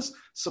customers,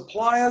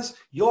 suppliers,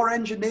 your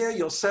engineer,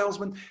 your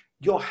salesman.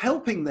 You're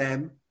helping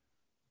them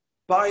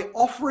by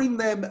offering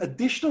them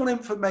additional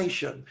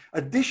information,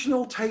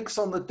 additional takes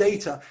on the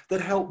data that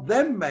help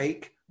them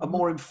make a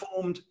more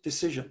informed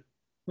decision.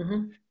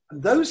 Mm-hmm.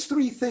 And those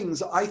three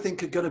things I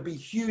think are going to be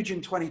huge in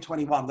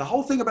 2021. The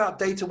whole thing about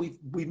data,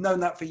 we've known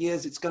that for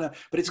years.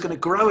 But it's going to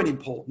grow in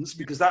importance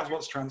because that's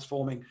what's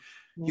transforming.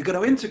 Mm-hmm. You're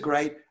going to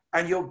integrate,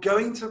 and you're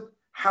going to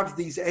have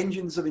these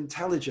engines of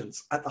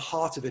intelligence at the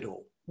heart of it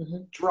all,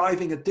 mm-hmm.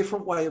 driving a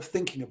different way of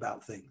thinking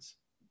about things.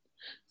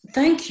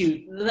 Thank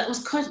you. That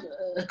was quite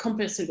a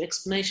comprehensive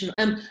explanation.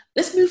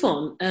 Let's move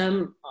on.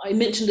 I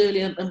mentioned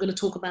earlier I'm going to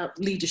talk about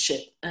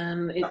leadership.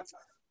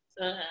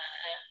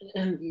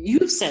 and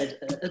you've said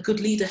a good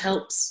leader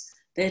helps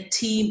their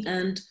team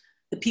and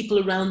the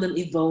people around them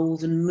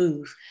evolve and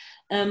move.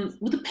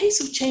 With the pace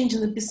of change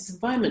in the business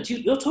environment,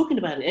 you're talking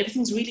about it,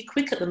 everything's really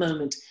quick at the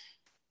moment.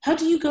 How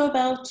do you go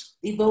about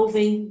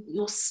evolving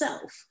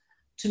yourself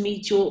to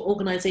meet your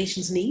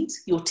organization's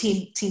needs, your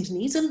team's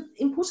needs, and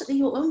importantly,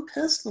 your own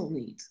personal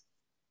needs?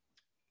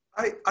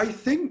 I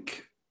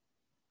think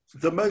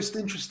the most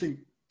interesting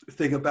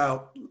thing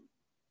about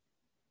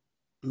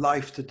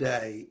life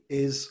today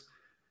is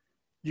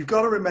you've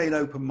got to remain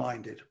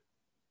open-minded,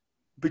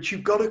 but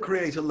you've got to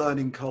create a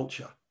learning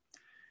culture.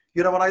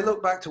 You know, when I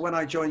look back to when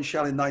I joined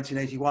Shell in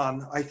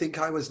 1981, I think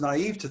I was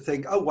naive to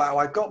think, oh, wow,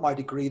 I've got my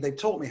degree. They've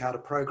taught me how to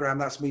program.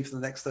 That's me for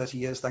the next 30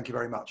 years. Thank you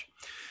very much.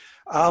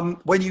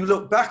 When you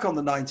look back on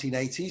the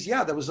 1980s,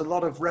 yeah, there was a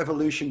lot of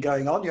revolution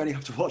going on. You only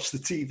have to watch the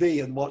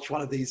TV and watch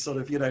one of these sort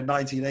of,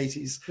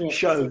 1980s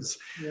shows.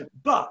 Yeah.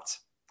 But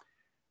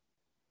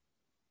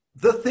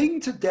the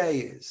thing today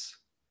is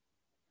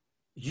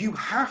you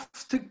have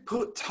to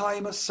put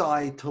time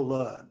aside to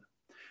learn.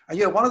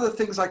 And, one of the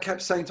things I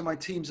kept saying to my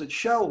teams at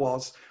Shell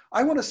was,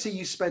 I want to see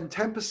you spend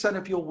 10%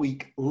 of your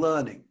week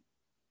learning.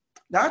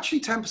 Now, actually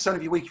 10%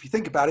 of your week, if you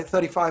think about it,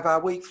 35-hour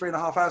week,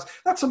 3.5 hours,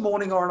 that's a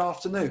morning or an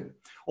afternoon.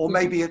 Or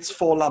maybe it's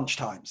 4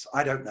 lunchtimes.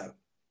 I don't know.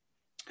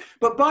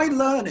 But by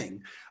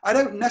learning, I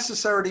don't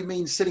necessarily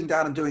mean sitting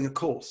down and doing a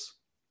course.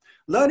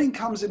 Learning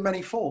comes in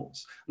many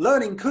forms.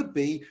 Learning could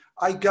be,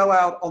 I go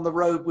out on the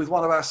road with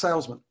one of our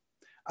salesmen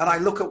and I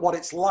look at what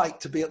it's like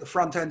to be at the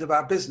front end of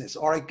our business,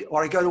 or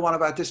I go to one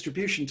of our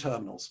distribution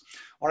terminals,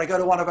 or I go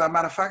to one of our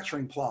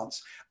manufacturing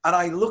plants, and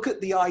I look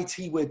at the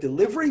IT we're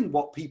delivering,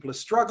 what people are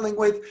struggling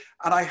with,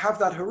 and I have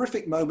that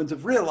horrific moment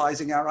of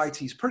realizing our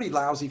IT is pretty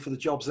lousy for the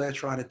jobs they're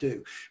trying to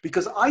do.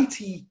 Because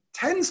IT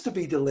tends to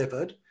be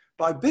delivered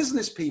by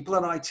business people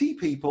and IT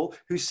people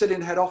who sit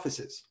in head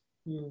offices.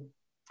 Mm.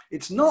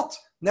 It's not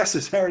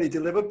necessarily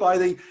delivered by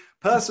the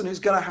person who's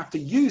going to have to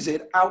use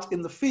it out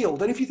in the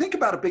field. And if you think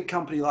about a big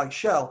company like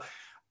Shell,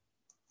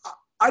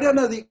 I don't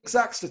know the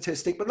exact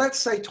statistic, but let's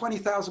say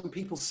 20,000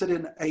 people sit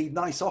in a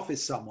nice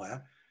office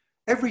somewhere.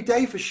 Every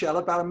day for Shell,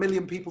 about 1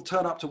 million people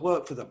turn up to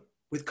work for them,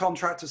 with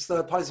contractors,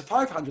 third parties of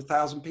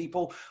 500,000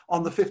 people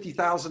on the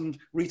 50,000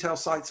 retail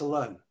sites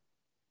alone.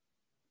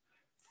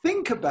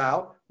 Think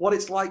about what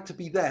it's like to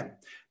be them.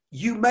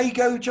 You may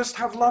go just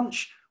have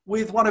lunch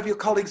with one of your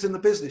colleagues in the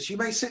business. You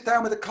may sit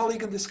down with a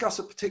colleague and discuss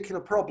a particular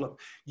problem.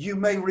 You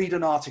may read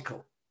an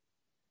article.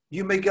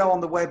 You may go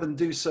on the web and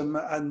do some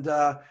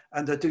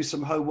do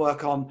some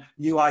homework on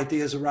new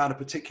ideas around a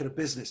particular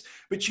business.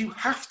 But you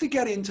have to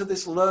get into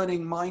this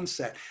learning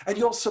mindset, and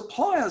your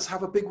suppliers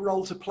have a big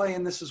role to play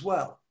in this as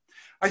well.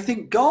 I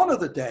think gone are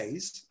the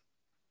days,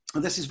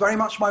 and this is very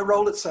much my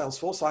role at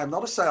Salesforce. I am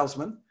not a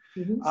salesman.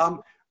 Mm-hmm.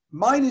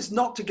 Mine is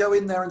not to go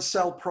in there and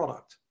sell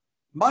product.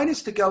 Mine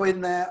is to go in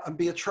there and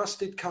be a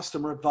trusted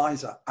customer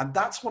advisor. And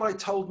that's what I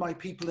told my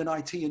people in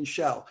IT and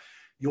Shell.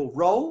 Your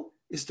role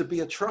is to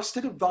be a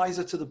trusted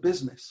advisor to the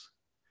business.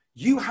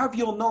 You have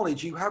your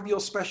knowledge, you have your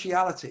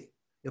speciality.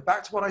 You're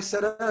back to what I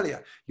said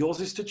earlier.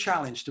 Yours is to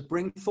challenge, to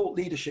bring thought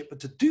leadership. But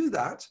to do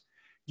that,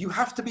 you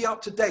have to be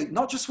up to date,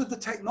 not just with the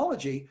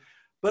technology,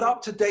 but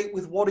up to date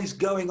with what is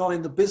going on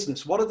in the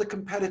business. What are the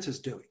competitors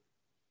doing?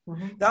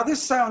 Mm-hmm. Now,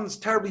 this sounds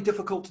terribly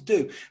difficult to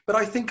do, but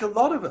I think a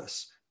lot of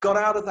us got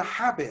out of the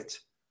habit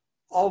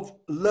of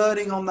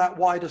learning on that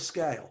wider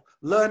scale,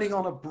 learning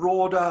on a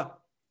broader,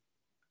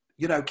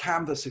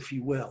 canvas, if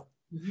you will.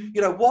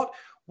 Mm-hmm.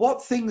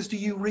 What things do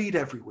you read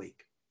every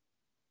week?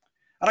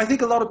 And I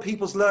think a lot of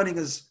people's learning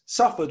has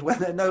suffered when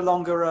they're no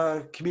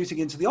longer commuting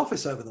into the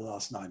office over the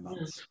last 9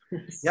 months.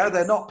 Yes. Yeah,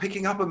 they're not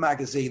picking up a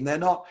magazine. They're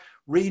not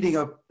reading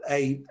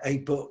a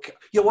book,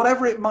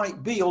 whatever it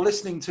might be, or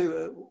listening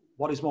to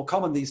what is more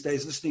common these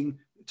days, listening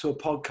to a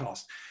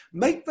podcast.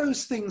 Make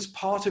those things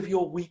part of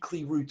your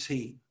weekly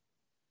routine.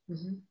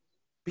 Mm-hmm.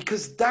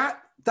 Because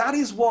that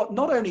is what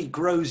not only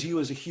grows you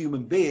as a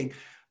human being,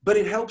 but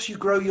it helps you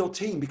grow your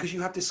team, because you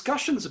have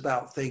discussions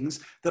about things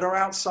that are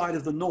outside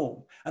of the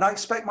norm. And I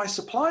expect my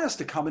suppliers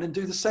to come in and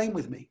do the same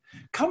with me.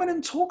 Come in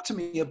and talk to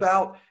me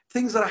about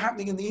things that are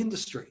happening in the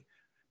industry,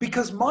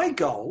 because my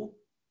goal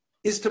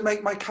is to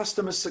make my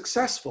customers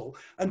successful.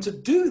 And to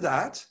do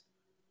that,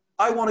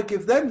 I want to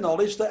give them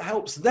knowledge that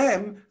helps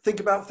them think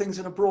about things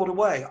in a broader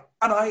way.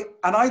 And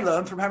I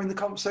learn from having the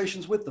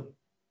conversations with them.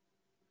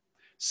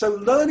 So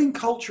learning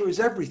culture is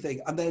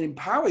everything, and then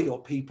empower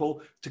your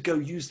people to go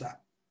use that.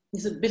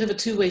 It's a bit of a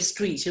two-way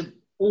street. You're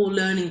all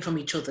learning from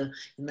each other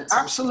in that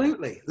sense.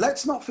 Absolutely.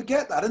 Let's not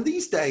forget that. And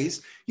these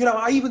days,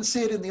 I even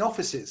see it in the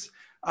offices.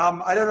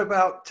 I don't know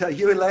about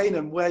you, Elaine,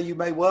 and where you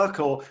may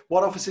work or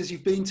what offices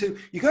you've been to.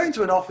 You go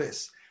into an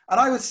office, and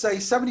I would say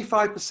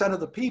 75% of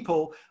the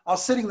people are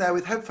sitting there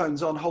with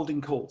headphones on holding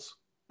calls,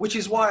 which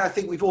is why I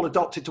think we've all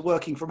adopted to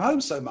working from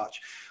home so much.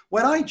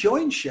 When I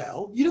joined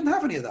Shell, you didn't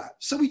have any of that.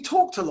 So we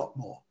talked a lot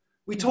more.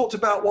 We talked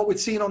about what we'd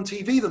seen on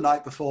TV the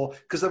night before,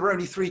 because there were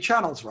only 3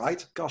 channels,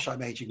 right? Gosh,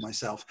 I'm aging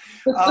myself.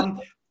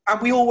 And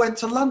and we all went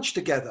to lunch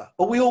together,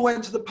 or we all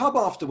went to the pub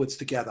afterwards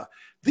together.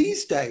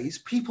 These days,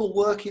 people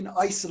work in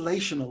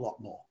isolation a lot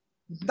more.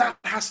 That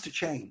has to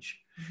change.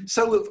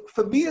 So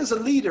for me as a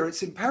leader,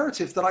 it's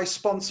imperative that I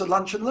sponsor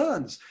lunch and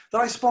learns,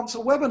 that I sponsor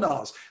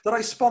webinars, that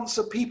I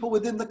sponsor people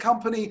within the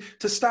company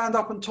to stand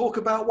up and talk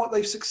about what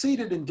they've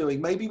succeeded in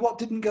doing, maybe what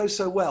didn't go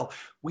so well.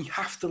 We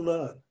have to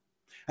learn.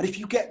 And if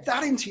you get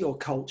that into your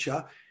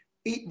culture,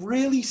 it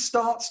really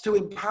starts to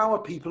empower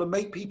people and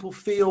make people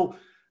feel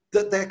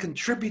that they're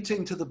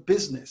contributing to the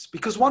business.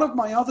 Because one of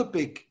my other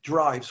big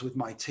drives with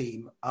my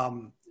team,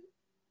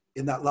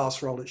 in that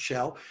last role at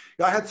Shell,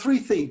 I had 3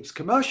 themes: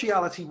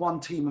 commerciality, one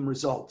team, and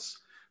results.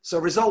 So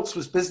results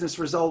was business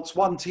results.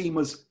 One team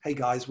was, hey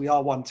guys, we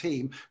are one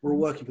team. We're all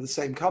working for the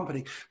same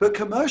company. But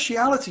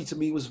commerciality to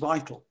me was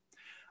vital.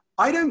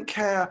 I don't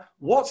care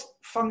what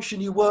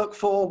function you work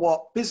for,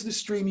 what business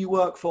stream you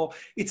work for.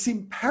 It's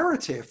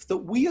imperative that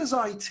we as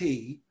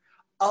IT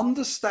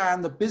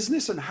understand the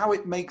business and how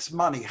it makes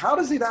money. How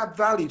does it add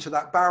value to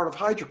that barrel of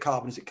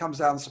hydrocarbon as it comes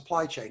down the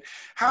supply chain?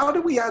 How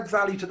do we add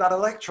value to that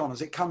electron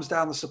as it comes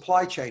down the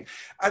supply chain?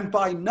 And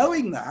by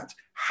knowing that,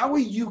 how are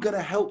you going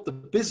to help the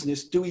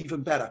business do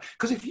even better?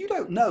 Because if you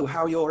don't know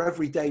how your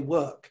everyday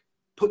work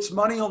puts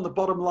money on the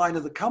bottom line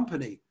of the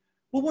company,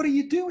 well, what are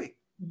you doing?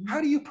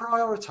 How do you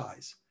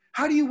prioritize?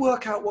 How do you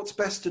work out what's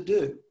best to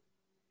do?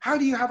 How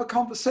do you have a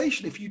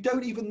conversation if you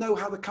don't even know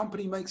how the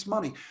company makes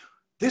money?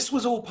 This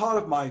was all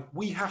part of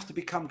we have to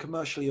become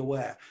commercially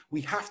aware. We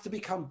have to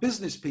become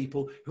business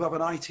people who have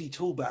an IT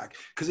tool bag.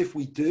 Because if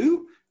we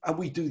do, and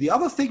we do the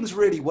other things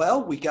really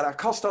well, we get our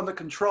cost under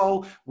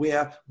control,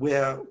 we're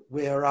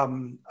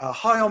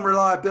high on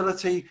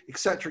reliability, et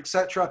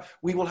cetera,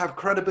 we will have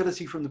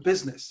credibility from the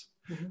business.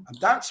 And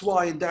that's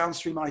why in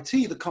downstream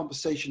IT, the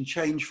conversation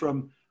changed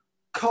from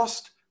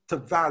cost to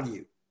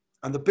value.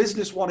 And the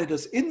business wanted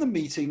us in the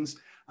meetings,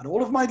 and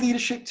all of my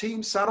leadership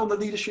teams sat on the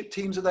leadership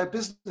teams of their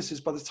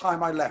businesses by the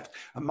time I left.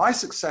 And my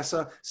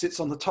successor sits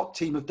on the top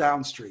team of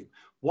downstream.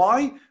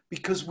 Why?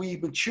 Because we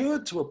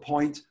matured to a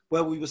point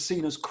where we were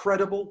seen as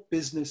credible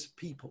business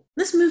people.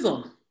 Let's move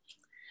on.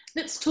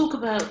 Let's talk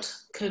about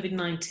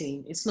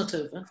COVID-19. It's not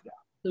over.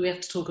 So we have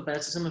to talk about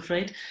it, I'm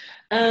afraid.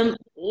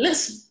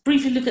 Let's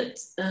briefly look at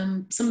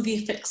some of the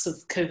effects of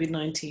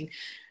COVID-19.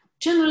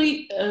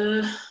 Generally,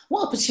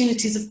 what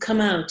opportunities have come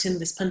out in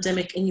this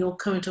pandemic in your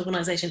current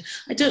organisation?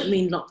 I don't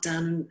mean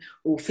lockdown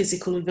or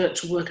physical and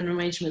virtual working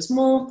arrangements.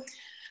 More,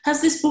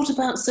 has this brought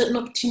about certain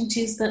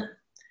opportunities that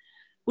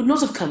would not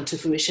have come to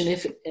fruition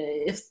if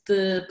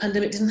the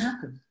pandemic didn't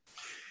happen?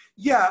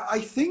 Yeah, I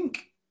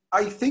think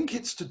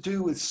it's to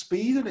do with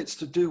speed and it's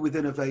to do with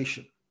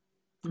innovation.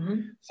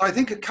 So I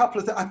think a couple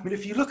of things. I mean,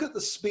 if you look at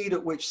the speed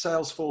at which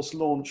Salesforce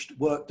launched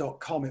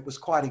Work.com, it was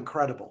quite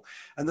incredible.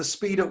 And the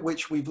speed at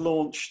which we've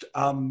launched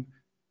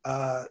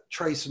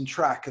Trace and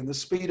Track, and the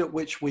speed at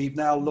which we've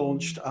now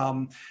launched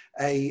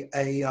a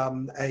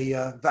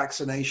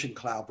vaccination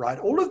cloud, right?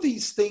 All of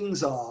these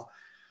things were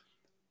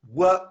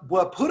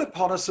put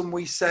upon us, and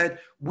we said,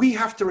 we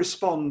have to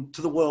respond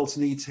to the world's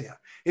needs here.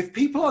 If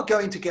people are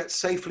going to get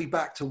safely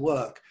back to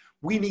work,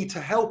 we need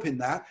to help in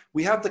that.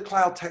 We have the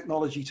cloud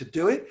technology to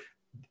do it.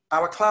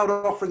 Our cloud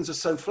offerings are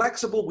so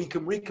flexible, we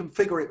can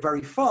reconfigure it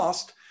very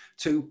fast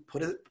to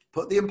put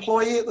the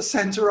employee at the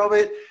center of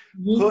it,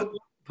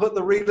 put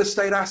the real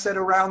estate asset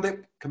around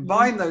it,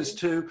 combine those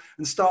two,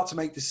 and start to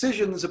make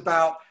decisions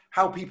about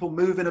how people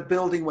move in a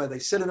building, where they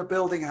sit in a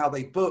building, how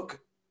they book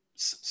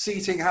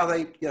seating, how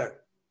they,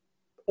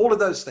 all of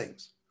those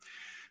things.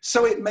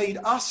 So it made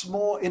us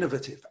more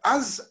innovative,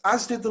 as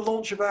did the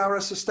launch of our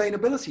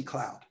sustainability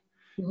cloud.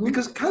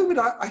 Because COVID,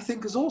 I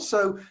think, has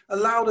also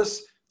allowed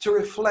us to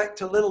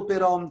reflect a little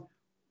bit on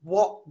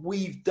what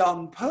we've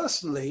done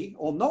personally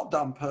or not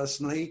done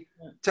personally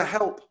to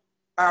help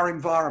our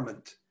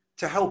environment,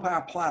 to help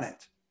our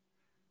planet.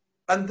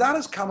 And that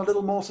has come a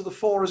little more to the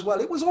fore as well.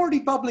 It was already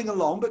bubbling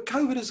along, but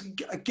COVID has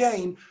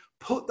again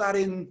put that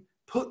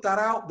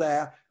out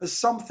there as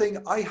something.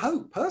 I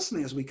hope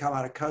personally, as we come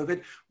out of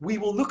COVID, we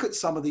will look at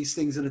some of these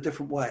things in a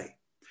different way.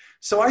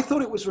 So I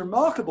thought it was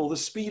remarkable the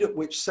speed at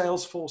which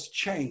Salesforce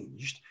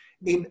changed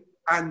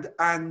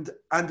and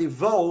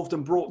evolved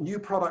and brought new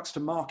products to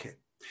market.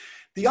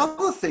 The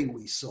other thing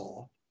we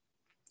saw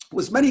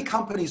was many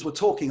companies were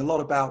talking a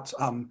lot about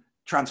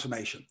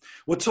transformation.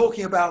 We're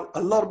talking about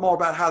a lot more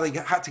about how they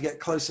had to get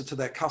closer to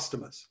their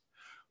customers.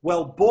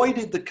 Well, boy,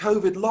 did the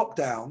COVID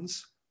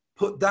lockdowns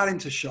put that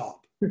into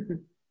sharp,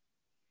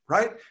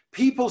 right?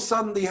 People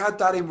suddenly had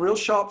that in real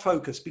sharp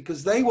focus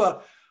because they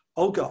were,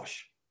 oh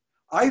gosh,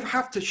 I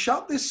have to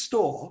shut this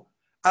store,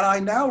 and I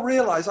now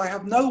realize I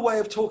have no way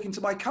of talking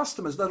to my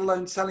customers, let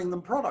alone selling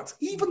them products.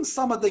 Even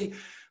some of the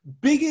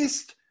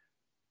biggest,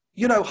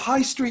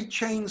 high street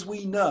chains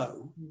we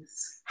know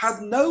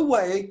had no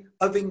way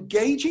of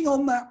engaging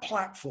on that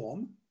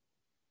platform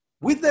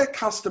with their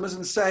customers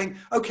and saying,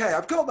 okay,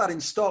 I've got that in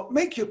stock,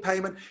 make your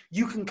payment.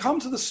 You can come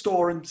to the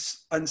store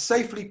and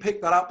safely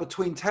pick that up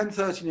between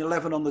 10:30 and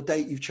 11 on the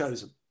date you've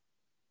chosen.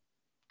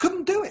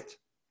 Couldn't do it.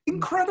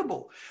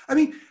 Incredible. I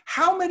mean,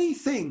 how many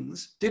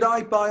things did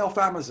I buy off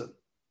Amazon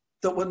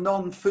that were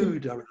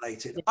non-food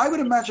related. I would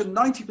imagine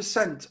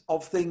 90%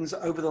 of things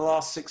over the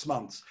last 6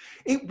 months.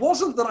 It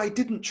wasn't that I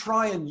didn't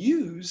try and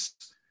use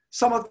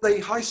some of the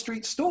high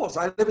street stores.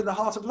 I live in the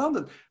heart of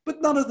London,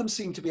 but none of them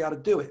seemed to be able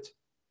to do it.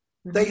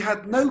 Mm-hmm. They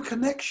had no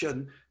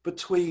connection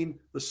between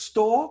the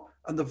store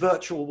and the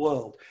virtual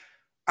world.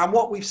 And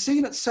what we've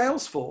seen at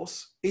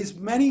Salesforce is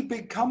many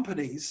big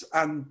companies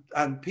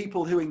and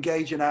people who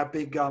engage in our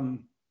big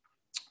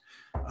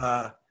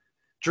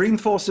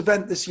Dreamforce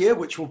event this year,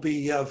 which will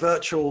be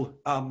virtual,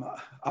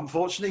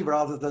 unfortunately,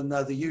 rather than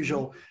the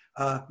usual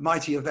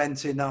mighty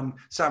event in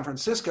San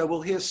Francisco.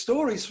 We'll hear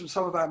stories from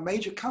some of our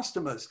major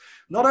customers,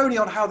 not only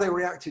on how they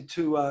reacted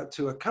to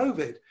a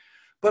COVID,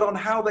 but on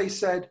how they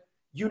said,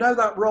 you know,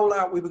 that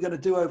rollout we were going to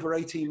do over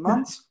 18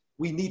 months,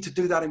 we need to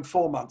do that in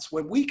 4 months.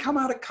 When we come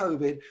out of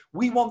COVID,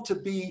 we want to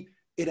be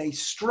in a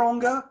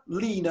stronger,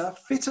 leaner,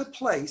 fitter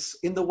place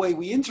in the way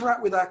we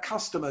interact with our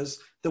customers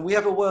than we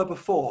ever were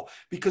before,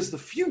 because the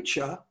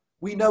future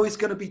we know is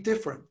going to be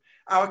different.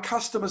 Our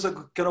customers are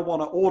going to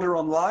want to order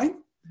online.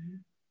 Mm-hmm.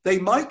 They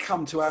might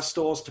come to our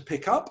stores to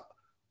pick up,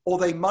 or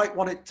they might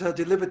want it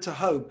delivered to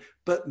home.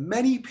 But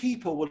many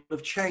people will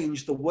have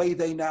changed the way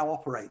they now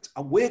operate,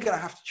 and we're going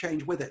to have to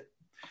change with it.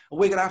 And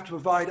we're going to have to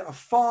provide a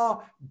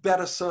far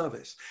better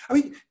service. I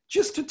mean,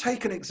 just to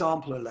take an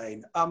example,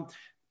 Elaine,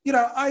 you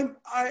know,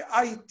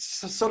 I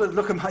sort of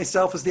look at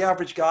myself as the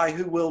average guy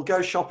who will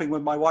go shopping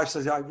when my wife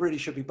says I really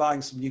should be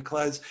buying some new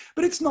clothes,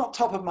 but it's not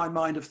top of my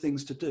mind of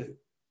things to do.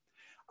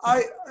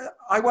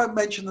 I won't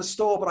mention the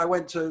store, but I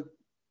went to a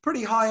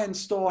pretty high-end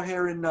store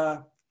here in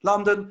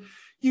London.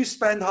 You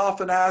spend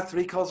half an hour,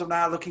 3/4 of an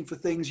hour looking for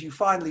things. You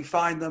finally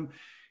find them,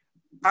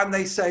 and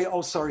they say,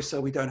 "Oh, sorry, sir,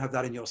 we don't have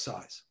that in your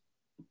size."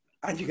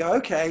 And you go,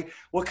 "Okay,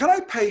 well, can I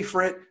pay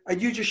for it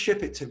and you just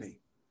ship it to me?"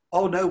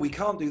 "Oh, no, we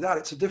can't do that.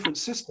 It's a different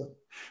system.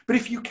 But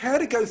if you care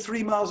to go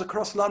 3 miles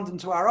across London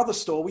to our other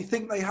store, we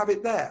think they have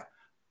it there."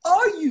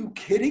 Are you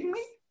kidding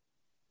me?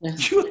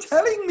 Yes. You're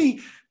telling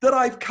me that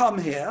I've come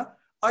here,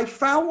 I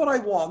found what I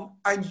want,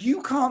 and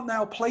you can't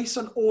now place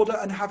an order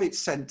and have it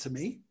sent to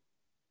me?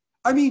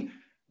 I mean,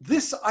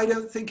 this I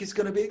don't think is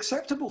going to be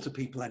acceptable to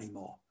people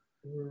anymore.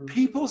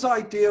 People's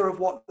idea of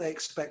what they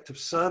expect of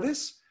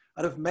service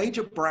and of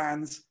major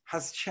brands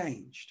has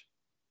changed.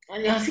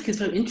 I think it's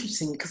very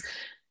interesting because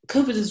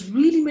COVID has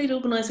really made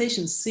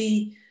organizations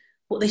see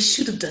what they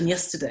should have done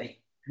yesterday.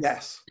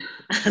 Yes.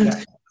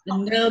 And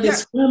now they're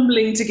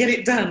scrambling to get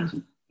it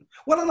done.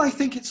 Well, and I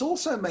think it's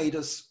also made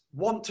us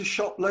want to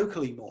shop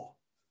locally more.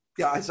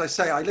 Yeah, as I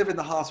say, I live in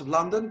the heart of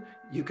London.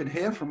 You can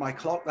hear from my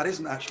clock, that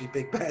isn't actually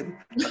Big Ben.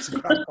 That's a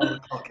grandfather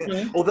clock here.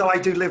 Yeah. Although I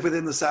do live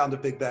within the sound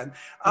of Big Ben.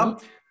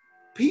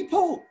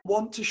 People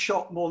want to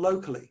shop more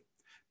locally.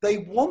 They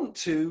want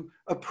to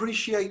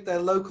appreciate their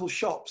local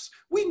shops.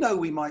 We know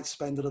we might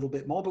spend a little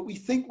bit more, but we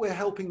think we're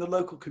helping the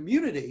local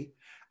community.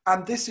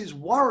 And this is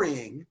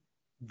worrying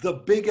the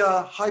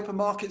bigger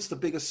hypermarkets, the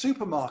bigger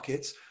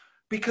supermarkets,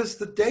 because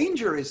the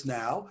danger is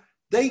now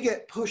they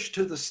get pushed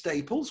to the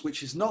staples,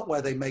 which is not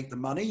where they make the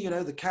money, you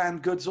know, the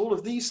canned goods, all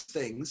of these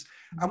things.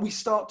 And we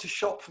start to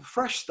shop for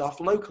fresh stuff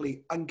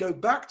locally and go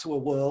back to a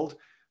world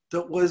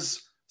that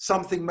was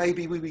something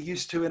maybe we were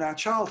used to in our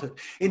childhood.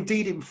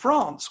 Indeed, in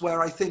France,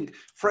 where I think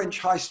French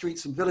high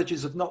streets and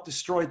villages have not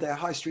destroyed their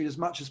high street as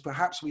much as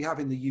perhaps we have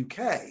in the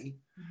UK,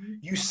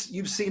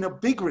 you've seen a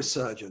big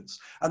resurgence.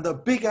 And the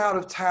big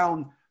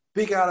out-of-town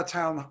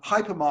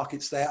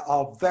hypermarkets there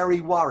are very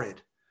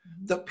worried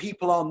that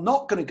people are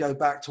not going to go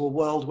back to a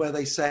world where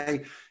they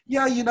say,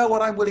 yeah, you know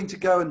what, I'm willing to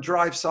go and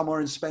drive somewhere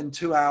and spend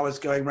 2 hours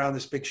going around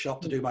this big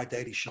shop to do my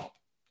daily shop.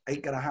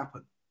 Ain't going to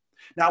happen.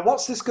 Now,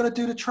 what's this going to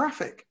do to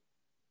traffic?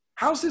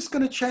 How's this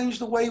going to change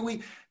the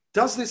way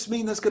does this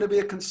mean there's going to be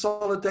a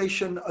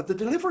consolidation of the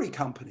delivery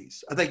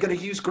companies? Are they going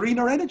to use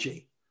greener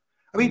energy?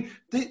 I mean,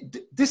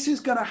 this is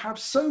going to have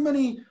so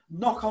many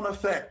knock-on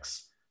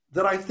effects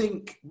that I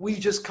think we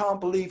just can't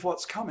believe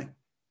what's coming.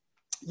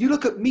 You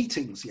look at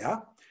meetings,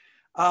 yeah?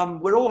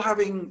 We're all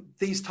having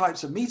these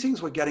types of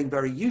meetings. We're getting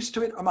very used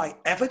to it. Am I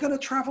ever going to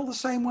travel the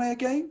same way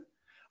again?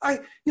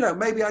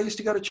 Maybe I used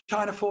to go to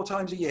China 4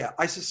 times a year.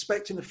 I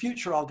suspect in the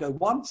future I'll go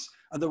once,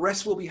 and the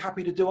rest we'll be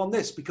happy to do on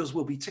this because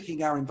we'll be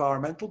ticking our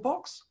environmental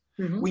box.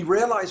 We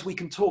realize we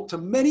can talk to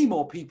many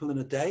more people in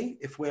a day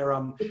if we're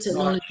the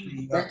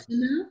technology better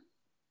now?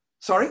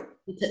 Sorry?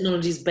 The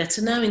technology is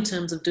better now in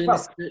terms of doing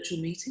this virtual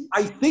meeting?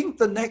 I think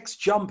the next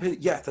jump,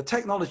 the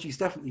technology is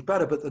definitely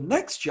better, but the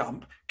next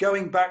jump,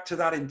 going back to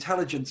that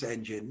intelligence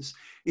engines,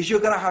 is you're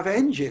going to have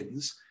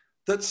engines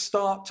that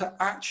start to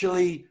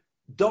actually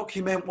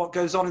document what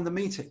goes on in the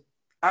meeting.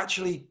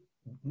 Actually,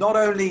 not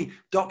only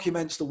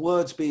documents the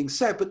words being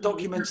said, but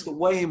documents the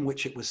way in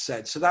which it was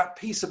said. So that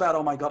piece about,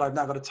 oh my God, I've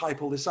now got to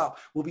type all this up,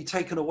 will be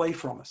taken away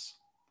from us.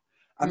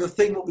 And the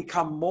thing will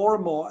become more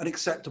and more an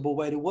acceptable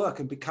way to work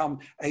and become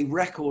a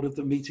record of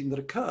the meeting that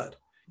occurred.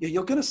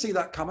 You're going to see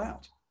that come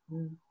out.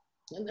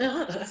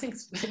 I think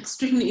it's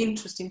extremely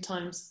interesting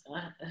times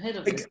ahead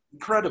of us.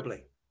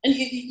 Incredibly. And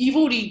you've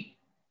already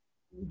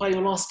by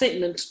your last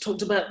statement,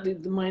 talked about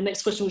my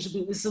next question, which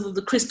would be sort of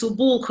the crystal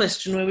ball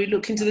question, where we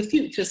look into the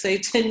future, say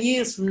 10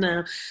 years from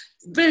now.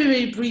 Very,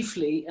 very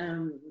briefly,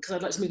 because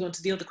I'd like to move on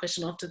to the other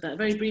question after that.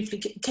 Very briefly,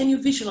 can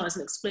you visualize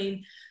and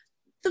explain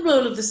the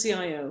role of the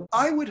CIO?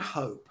 I would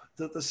hope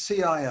that the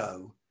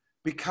CIO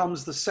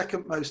becomes the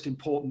second most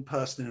important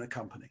person in a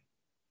company.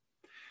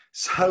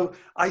 So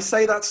I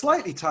say that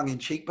slightly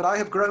tongue-in-cheek, but I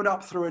have grown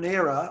up through an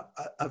era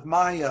of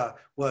my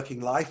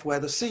working life where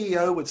the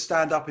CEO would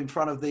stand up in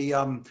front of the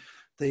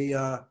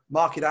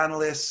market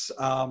analysts,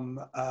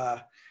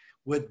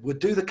 would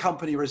do the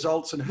company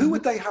results, and who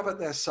would they have at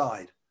their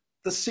side?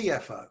 The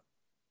CFO.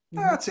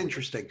 That's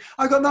interesting.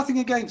 I've got nothing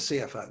against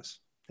CFOs.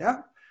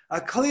 Yeah,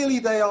 clearly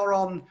they are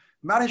on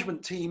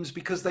management teams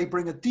because they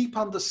bring a deep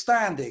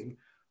understanding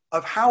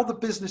of how the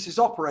business is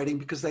operating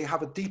because they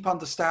have a deep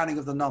understanding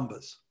of the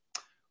numbers.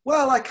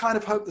 Well, I kind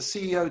of hope the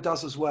CEO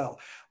does as well.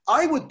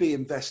 I would be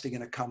investing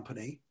in a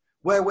company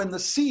where when the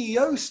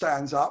CEO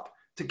stands up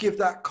to give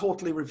that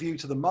quarterly review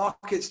to the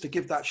markets, to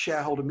give that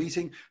shareholder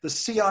meeting, the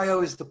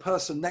CIO is the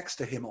person next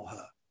to him or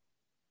her.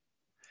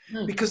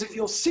 Because if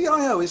your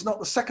CIO is not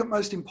the second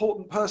most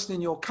important person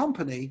in your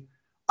company,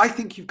 I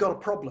think you've got a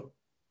problem.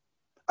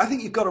 I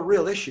think you've got a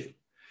real issue.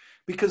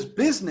 Because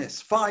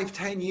business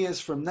 5-10 years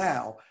from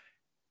now,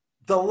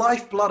 the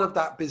lifeblood of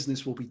that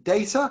business will be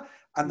data,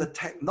 and the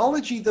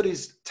technology that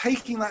is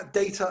taking that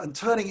data and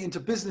turning it into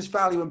business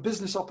value and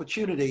business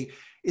opportunity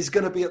is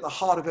going to be at the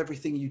heart of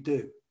everything you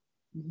do.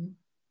 Mm-hmm.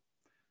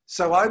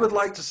 So I would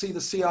like to see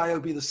the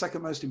CIO be the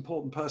second most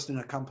important person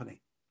in a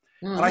company.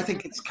 Mm-hmm. And I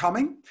think it's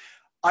coming.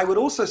 I would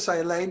also say,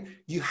 Elaine,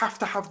 you have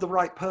to have the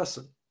right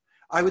person.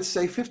 I would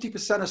say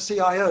 50% of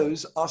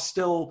CIOs are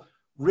still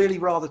really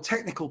rather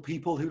technical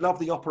people who love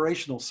the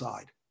operational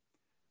side.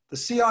 The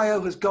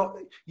CIO has got,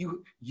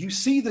 you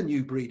see the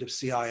new breed of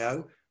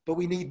CIO, but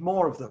we need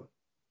more of them.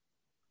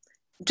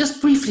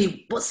 Just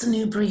briefly, what's the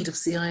new breed of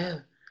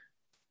CIO?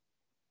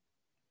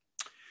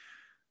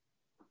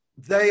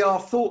 They are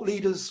thought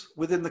leaders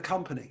within the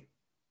company.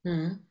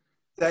 Mm-hmm.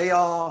 They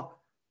are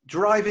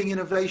driving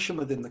innovation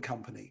within the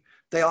company.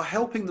 They are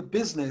helping the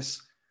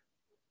business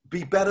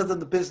be better than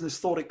the business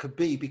thought it could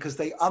be because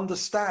they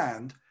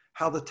understand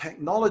how the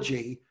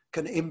technology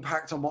can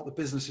impact on what the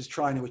business is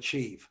trying to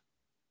achieve.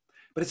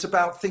 But it's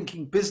about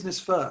thinking business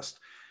first.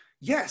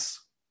 Yes,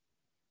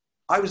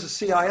 I was a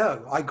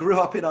CIO. I grew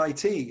up in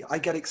IT. I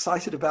get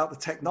excited about the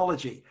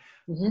technology.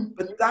 Mm-hmm.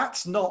 But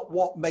that's not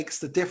what makes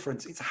the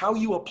difference. It's how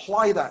you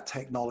apply that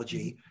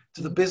technology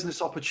to the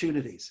business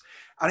opportunities.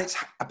 And it's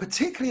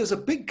particularly as a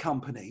big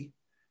company,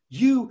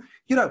 you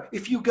know,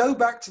 if you go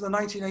back to the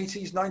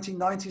 1980s,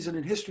 1990s, and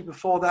in history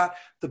before that,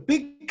 the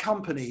big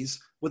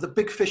companies were the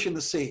big fish in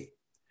the sea.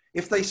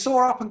 If they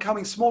saw up and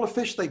coming smaller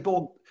fish, they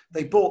bought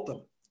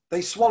them.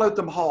 They swallowed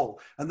them whole,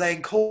 and they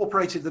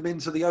incorporated them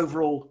into the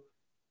overall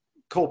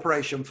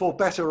corporation, for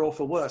better or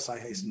for worse, I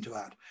hasten to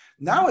add.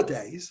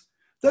 Nowadays,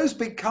 those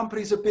big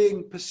companies are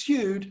being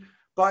pursued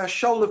by a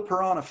shoal of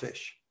piranha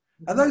fish.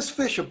 And those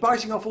fish are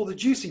biting off all the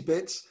juicy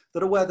bits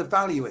that are where the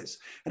value is.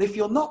 And if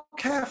you're not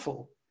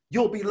careful,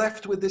 you'll be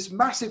left with this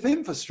massive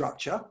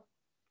infrastructure,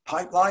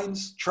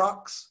 pipelines,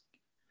 trucks,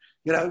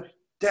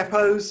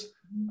 depots,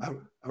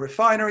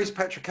 refineries,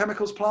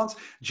 petrochemicals plants,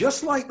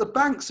 just like the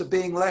banks are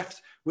being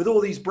left with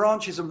all these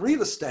branches and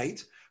real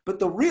estate, but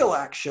the real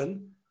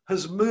action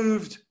has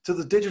moved to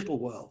the digital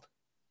world.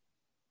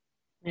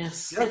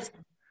 Yes.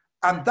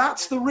 And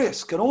that's the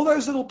risk. And all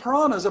those little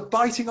piranhas are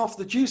biting off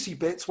the juicy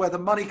bits where the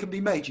money can be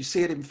made. You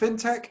see it in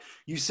fintech.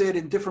 You see it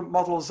in different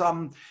models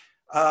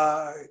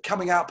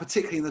coming out,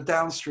 particularly in the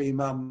downstream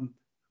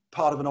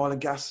part of an oil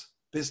and gas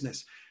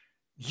business.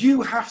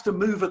 You have to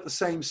move at the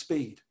same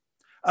speed.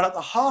 And at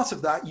the heart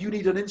of that, you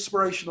need an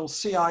inspirational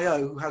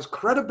CIO who has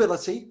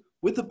credibility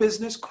with the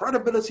business,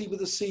 credibility with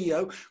the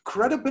CEO,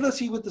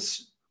 credibility with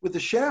the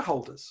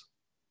shareholders,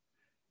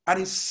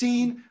 and is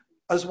seen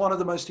as one of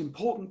the most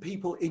important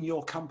people in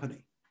your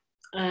company.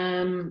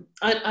 I'm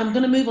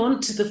going to move on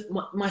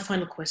to my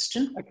final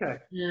question. Okay.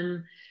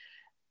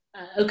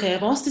 Okay,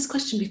 I've asked this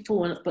question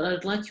before, but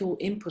I'd like your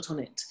input on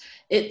it.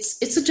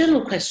 It's a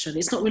general question.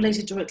 It's not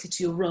related directly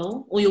to your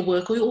role or your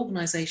work or your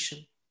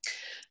organisation.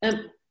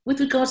 With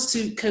regards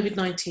to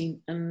COVID-19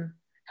 and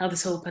how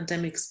this whole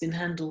pandemic's been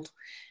handled,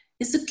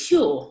 is the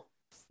cure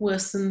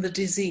worse than the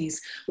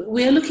disease?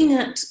 We're looking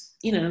at,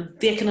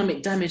 the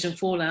economic damage and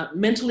fallout,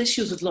 mental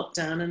issues with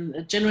lockdown, and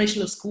a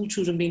generation of school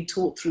children being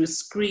taught through a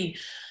screen.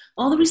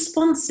 Are the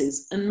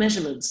responses and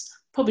measurements,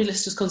 probably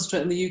let's just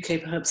concentrate on the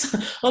UK perhaps,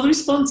 are the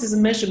responses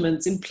and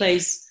measurements in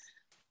place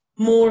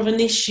more of an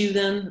issue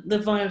than the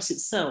virus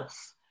itself?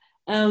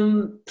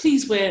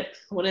 Please wear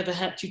whatever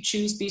hat you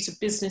choose, be it a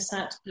business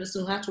hat,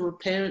 personal hat, or a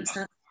parent's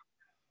hat.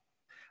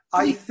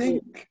 I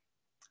think,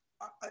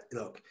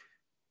 look,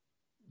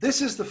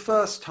 this is the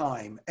first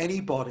time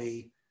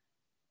anybody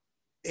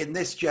in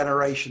this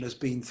generation has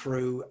been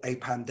through a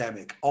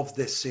pandemic of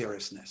this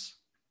seriousness.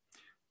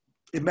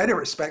 In many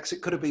respects,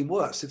 it could have been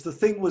worse. If the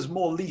thing was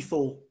more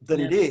lethal than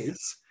it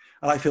is,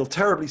 and I feel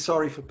terribly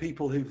sorry for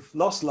people who've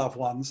lost loved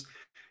ones,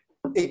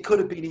 it could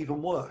have been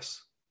even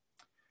worse.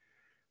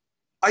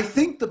 I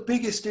think the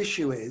biggest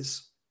issue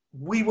is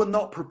we were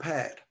not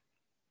prepared.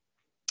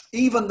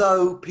 Even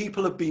though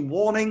people have been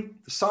warning,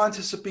 the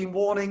scientists have been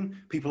warning,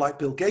 people like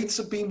Bill Gates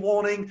have been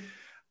warning,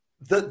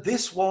 that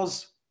this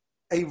was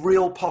a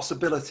real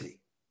possibility.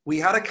 We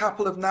had a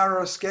couple of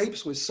narrow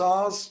escapes with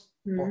SARS,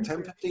 10,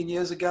 15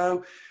 years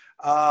ago.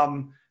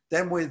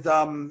 Then with,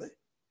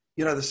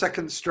 the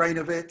second strain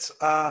of it,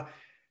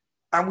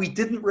 and we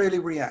didn't really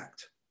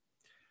react.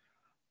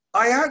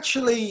 I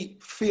actually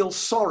feel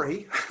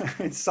sorry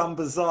in some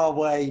bizarre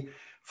way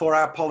for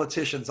our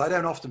politicians. I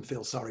don't often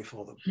feel sorry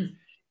for them.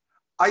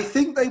 I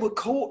think they were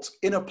caught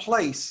in a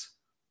place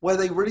where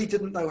they really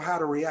didn't know how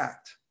to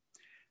react.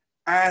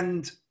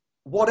 And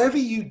whatever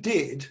you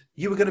did,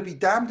 you were going to be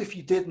damned if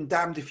you did and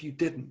damned if you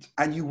didn't.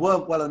 And you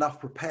weren't well enough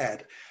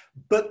prepared.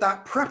 But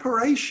that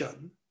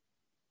preparation,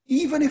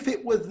 even if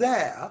it were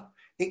there,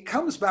 it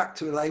comes back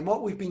to, Elaine,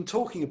 what we've been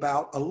talking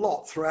about a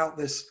lot throughout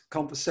this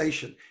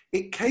conversation.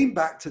 It came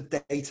back to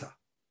data.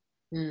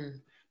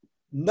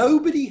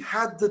 Nobody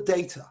had the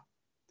data.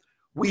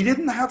 We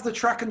didn't have the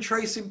track and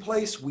trace in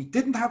place. We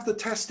didn't have the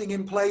testing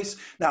in place.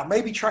 Now,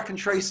 maybe track and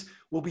trace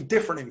will be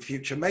different in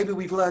future. Maybe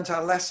we've learned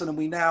our lesson and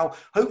we now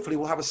hopefully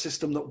will have a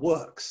system that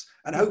works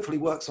and hopefully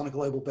works on a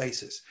global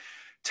basis.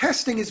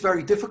 Testing is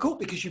very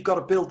difficult because you've got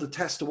to build the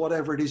test to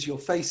whatever it is you're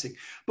facing.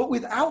 But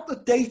without the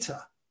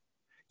data,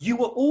 you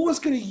were always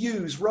going to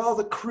use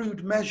rather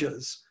crude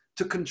measures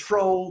to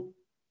control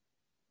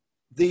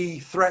the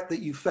threat that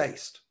you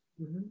faced.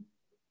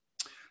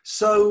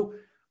 So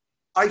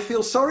I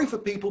feel sorry for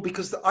people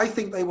because I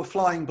think they were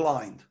flying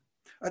blind.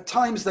 At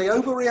times they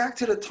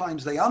overreacted, at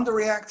times they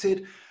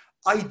underreacted.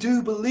 I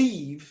do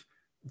believe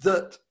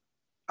that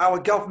our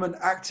government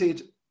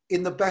acted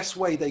in the best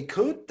way they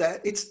could.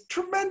 It's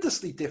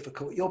tremendously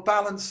difficult. You're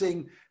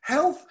balancing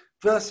health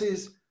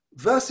versus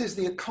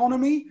the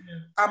economy,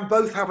 and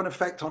both have an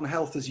effect on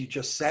health, as you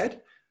just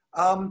said.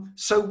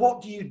 So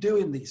what do you do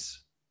in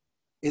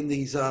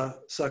these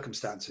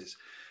circumstances?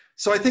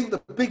 So I think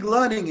the big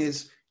learning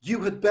is you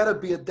had better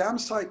be a damn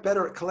sight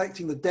better at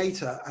collecting the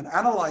data and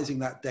analyzing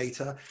that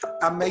data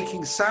and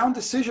making sound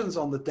decisions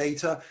on the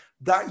data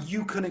that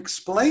you can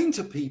explain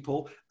to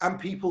people and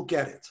people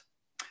get it.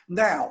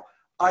 Now,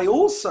 I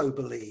also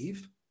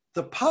believe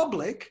the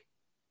public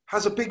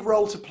has a big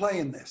role to play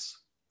in this.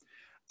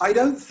 I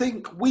don't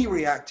think we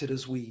reacted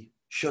as we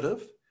should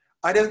have.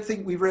 I don't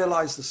think we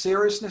realized the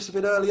seriousness of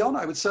it early on.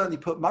 I would certainly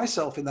put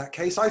myself in that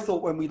case. I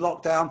thought when we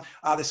locked down,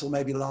 this will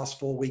maybe last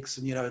 4 weeks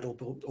and,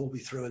 it'll all be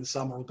through and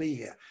summer will be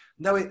here.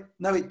 No,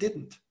 it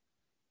didn't.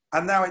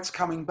 And now it's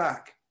coming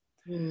back.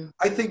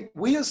 I think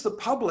we as the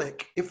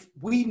public, if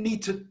we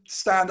need to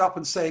stand up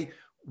and say,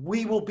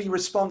 we will be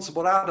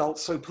responsible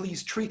adults, so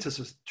please treat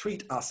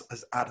us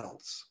as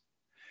adults.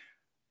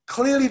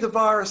 Clearly the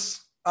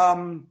virus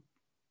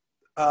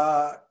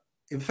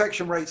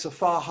infection rates are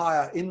far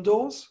higher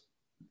indoors.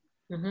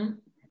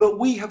 But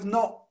we have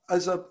not,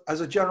 as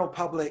a general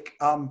public,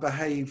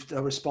 behaved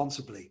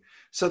responsibly.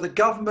 So the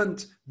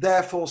government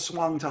therefore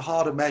swung to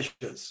harder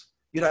measures.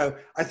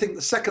 I think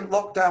the second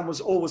lockdown was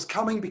always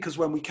coming because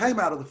when we came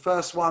out of the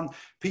first one,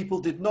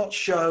 people did not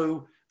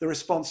show the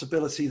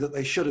responsibility that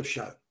they should have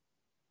shown.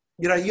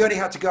 You only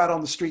had to go out on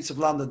the streets of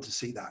London to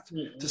see that,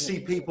 to see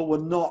people were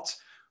not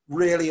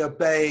really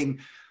obeying,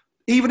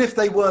 even if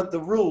they weren't the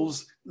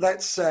rules,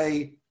 let's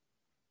say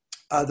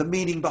the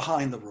meaning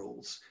behind the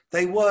rules.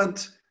 They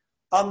weren't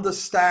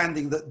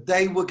understanding that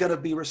they were going to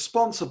be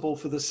responsible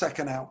for the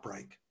second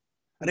outbreak.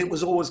 And it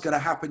was always going to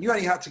happen. You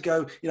only had to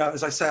go,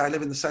 as I say, I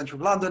live in the center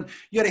of London.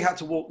 You only had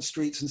to walk the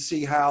streets and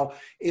see how,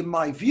 in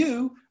my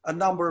view, a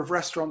number of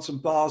restaurants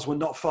and bars were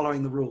not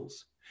following the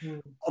rules.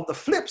 On the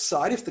flip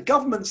side, if the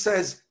government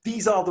says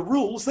these are the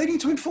rules, they need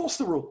to enforce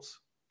the rules.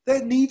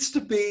 There needs to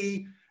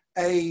be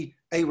a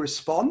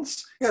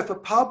response.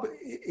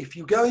 If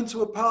you go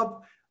into a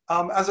pub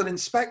as an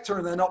inspector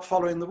and they're not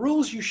following the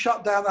rules, you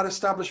shut down that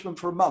establishment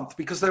for a month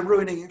because they're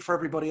ruining it for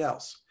everybody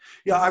else.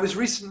 I was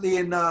recently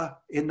in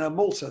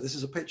Malta. This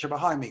is a picture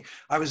behind me.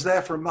 I was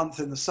there for a month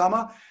in the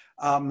summer.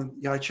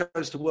 I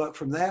chose to work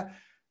from there.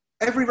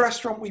 Every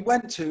restaurant we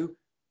went to,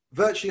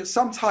 virtually at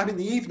some time in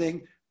the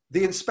evening,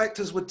 the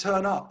inspectors would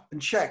turn up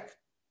and check.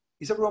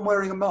 Is everyone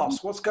wearing a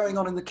mask? What's going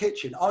on in the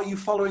kitchen? Are you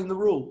following the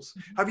rules?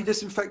 Have you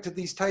disinfected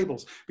these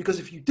tables? Because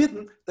if you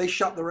didn't, they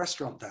shut the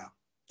restaurant down.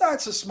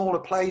 That's a smaller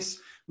place.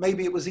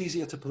 Maybe it was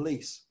easier to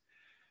police.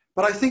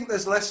 But I think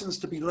there's lessons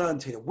to be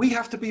learned here. We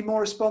have to be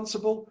more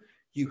responsible.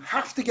 You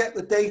have to get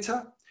the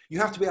data. You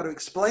have to be able to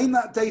explain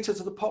that data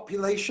to the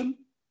population.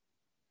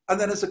 And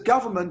then as a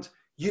government,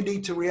 you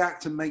need to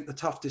react and make the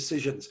tough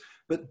decisions.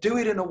 But do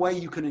it in a way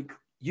you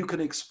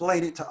can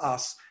explain it to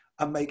us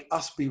and make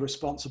us be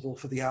responsible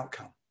for the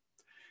outcome.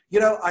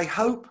 I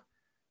hope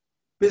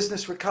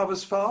business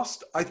recovers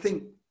fast. I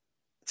think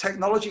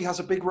technology has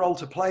a big role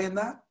to play in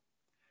that.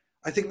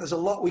 I think there's a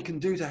lot we can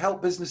do to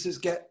help businesses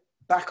get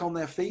back on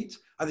their feet.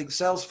 I think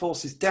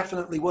Salesforce is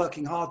definitely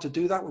working hard to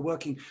do that. We're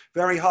working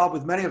very hard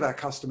with many of our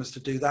customers to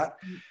do that.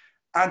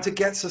 and to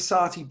get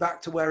society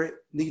back to where it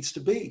needs to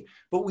be.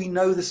 But we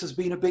know this has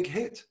been a big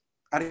hit,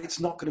 and it's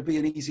not going to be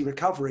an easy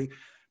recovery.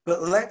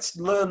 But let's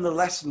learn the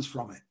lessons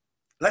from it.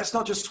 Let's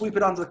not just sweep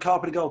it under the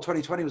carpet and go,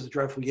 2020 was a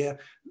dreadful year.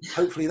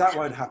 Hopefully that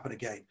won't happen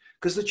again.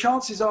 Because the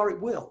chances are it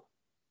will.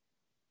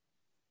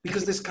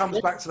 Because this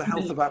comes back to the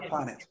health of our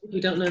planet. We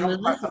don't know. It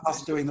comes back to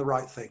us doing the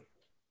right thing.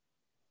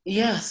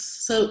 Yes.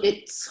 So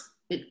it's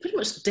pretty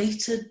much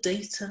data.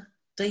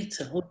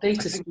 Or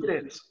data. I think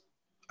it is.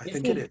 I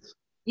think it is.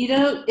 You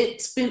know,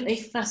 it's been a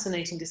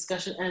fascinating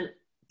discussion and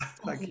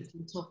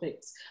fascinating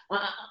topics.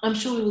 I'm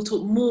sure we will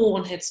talk more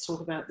on Heads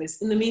Talk about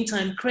this. In the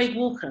meantime, Craig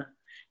Walker,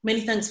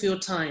 many thanks for your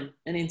time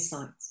and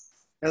insights.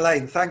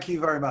 Elaine, thank you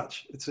very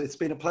much. It's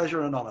been a pleasure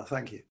and an honour.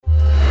 Thank you.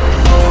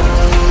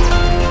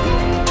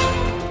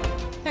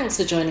 Thanks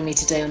for joining me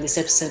today on this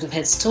episode of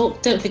Heads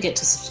Talk. Don't forget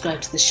to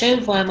subscribe to the show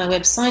via my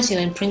website,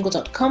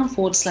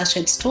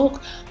 elainepringle.com/Heads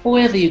Talk, or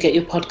wherever you get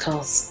your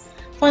podcasts.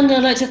 Finally,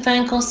 I'd like to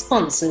thank our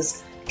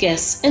sponsors,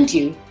 guests, and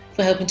you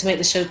for helping to make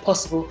the show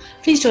possible.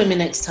 Please join me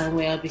next time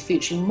where I'll be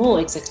featuring more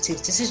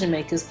executives, decision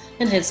makers,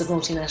 and heads of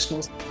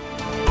multinationals.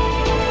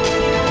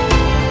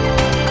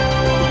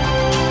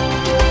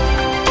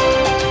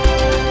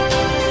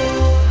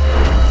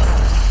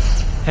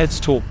 Heads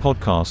Talk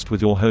podcast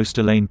with your host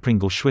Elaine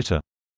Pringle Schwitter.